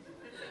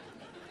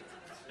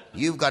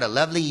 You've got a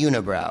lovely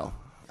unibrow.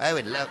 I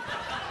would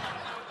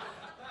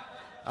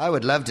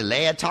love to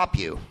lay atop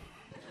you.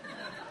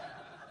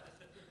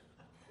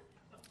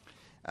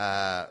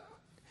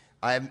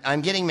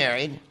 I'm getting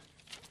married.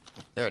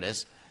 There it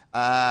is.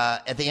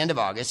 At the end of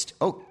August.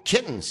 Oh,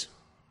 kittens.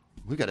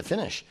 We got to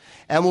finish.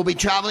 And we'll be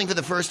traveling for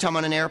the first time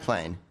on an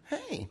airplane.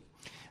 Hey.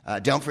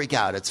 Don't freak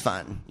out. It's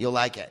fun. You'll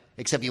like it.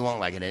 Except you won't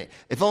like it.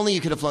 If only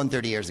you could have flown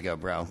 30 years ago,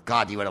 bro.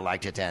 God, you would have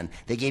liked it then.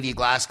 They gave you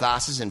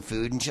glasses and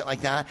food and shit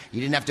like that. You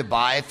didn't have to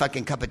buy a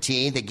fucking cup of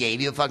tea. They gave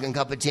you a fucking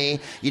cup of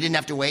tea. You didn't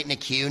have to wait in a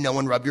queue. No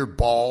one rubbed your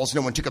balls.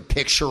 No one took a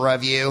picture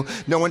of you.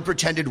 No one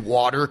pretended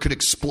water could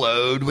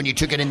explode when you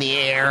took it in the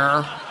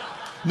air.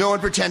 No one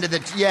pretended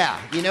that, yeah,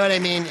 you know what I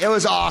mean? It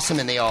was awesome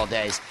in the old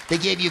days. They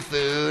gave you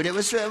food. It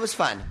was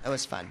fun. It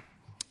was fun.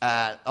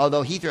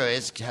 Although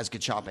Heathrow has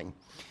good shopping.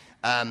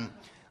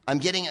 I'm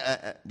getting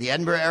the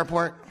Edinburgh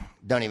airport.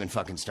 Don't even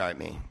fucking start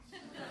me.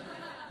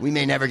 We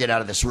may never get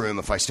out of this room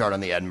if I start on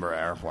the Edinburgh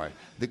airport.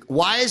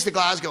 Why is the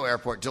Glasgow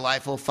airport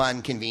delightful,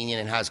 fun,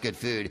 convenient, and has good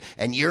food?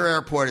 And your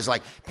airport is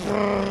like, I'm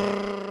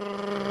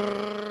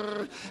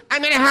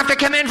going to have to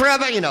come in for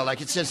a... You know, like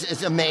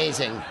it's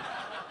amazing.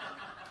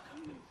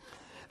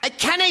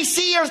 Can I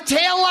see your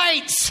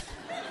taillights?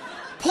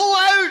 Pull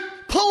out!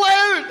 Pull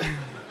out!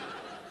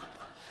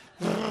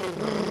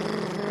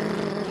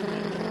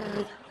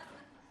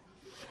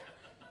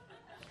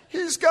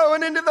 He's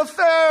going into the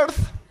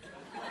Firth.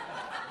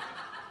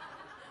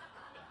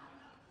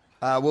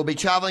 We'll be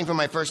traveling for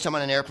my first time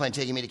on an airplane,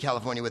 taking me to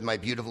California with my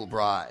beautiful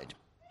bride.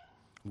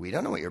 We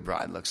don't know what your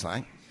bride looks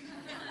like.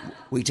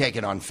 We take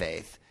it on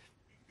faith.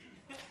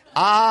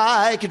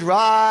 I could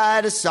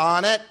write a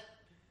sonnet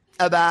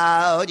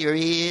about your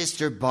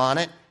Easter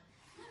bonnet.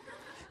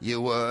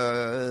 You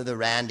were the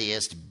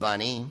randiest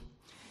bunny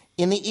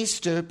in the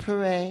Easter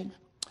parade.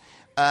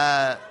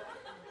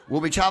 We'll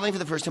be traveling for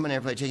the first time on an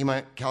airplane, taking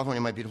California,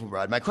 my beautiful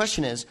bride. My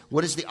question is,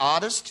 what is the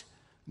oddest,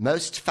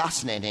 most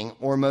fascinating,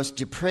 or most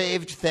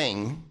depraved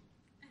thing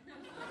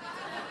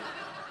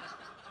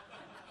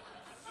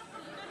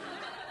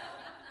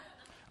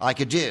I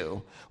could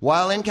do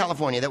while in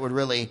California that would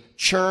really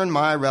churn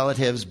my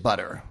relatives'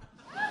 butter?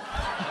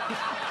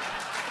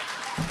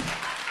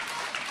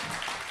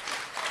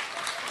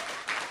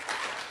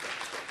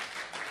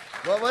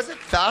 What was it?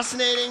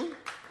 Fascinating?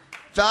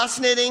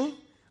 Fascinating?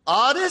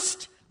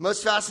 Oddest?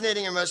 Most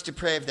fascinating or most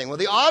depraved thing? Well,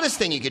 the oddest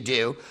thing you could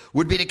do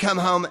would be to come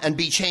home and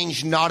be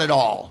changed not at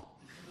all.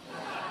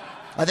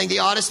 I think the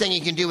oddest thing you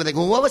can do with it,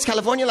 well, what was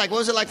California like? What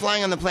was it like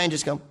flying on the plane?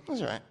 Just go, it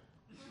was all right.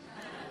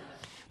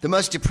 The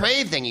most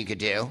depraved thing you could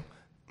do,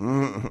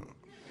 and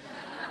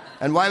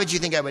why would you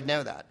think I would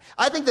know that?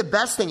 I think the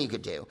best thing you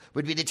could do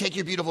would be to take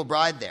your beautiful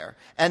bride there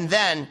and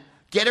then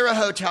get her a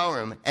hotel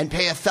room and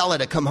pay a fella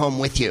to come home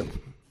with you.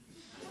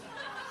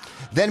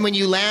 Then when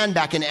you land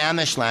back in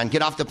Amish land,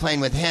 get off the plane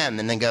with him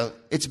and then go,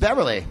 it's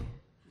Beverly.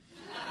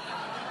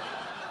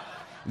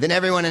 Then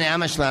everyone in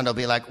Amish land will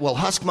be like, well,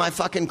 husk my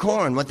fucking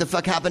corn. What the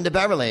fuck happened to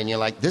Beverly? And you're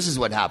like, this is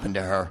what happened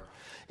to her.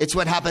 It's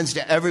what happens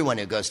to everyone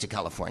who goes to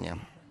California.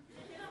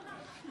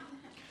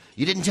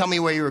 You didn't tell me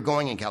where you were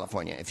going in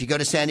California. If you go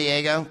to San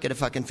Diego, get a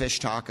fucking fish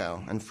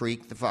taco and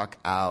freak the fuck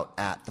out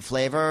at the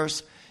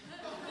flavors.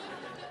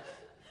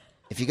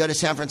 If you go to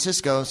San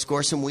Francisco,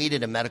 score some weed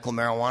at a medical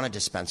marijuana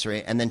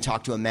dispensary and then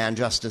talk to a man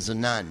dressed as a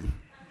nun.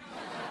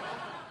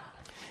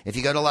 If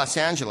you go to Los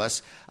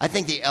Angeles, I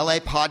think the LA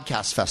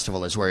Podcast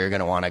Festival is where you're going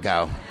to want to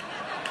go.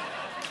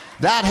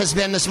 That has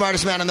been the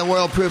Smartest Man in the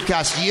World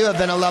Proofcast. You have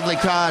been a lovely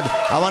crowd.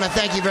 I want to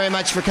thank you very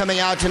much for coming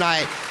out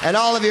tonight and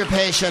all of your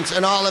patience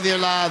and all of your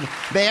love.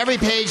 May every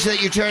page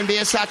that you turn be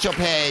a satchel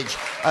page.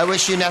 I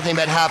wish you nothing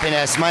but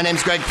happiness. My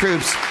name's Greg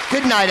Proops.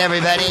 Good night,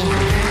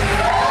 everybody.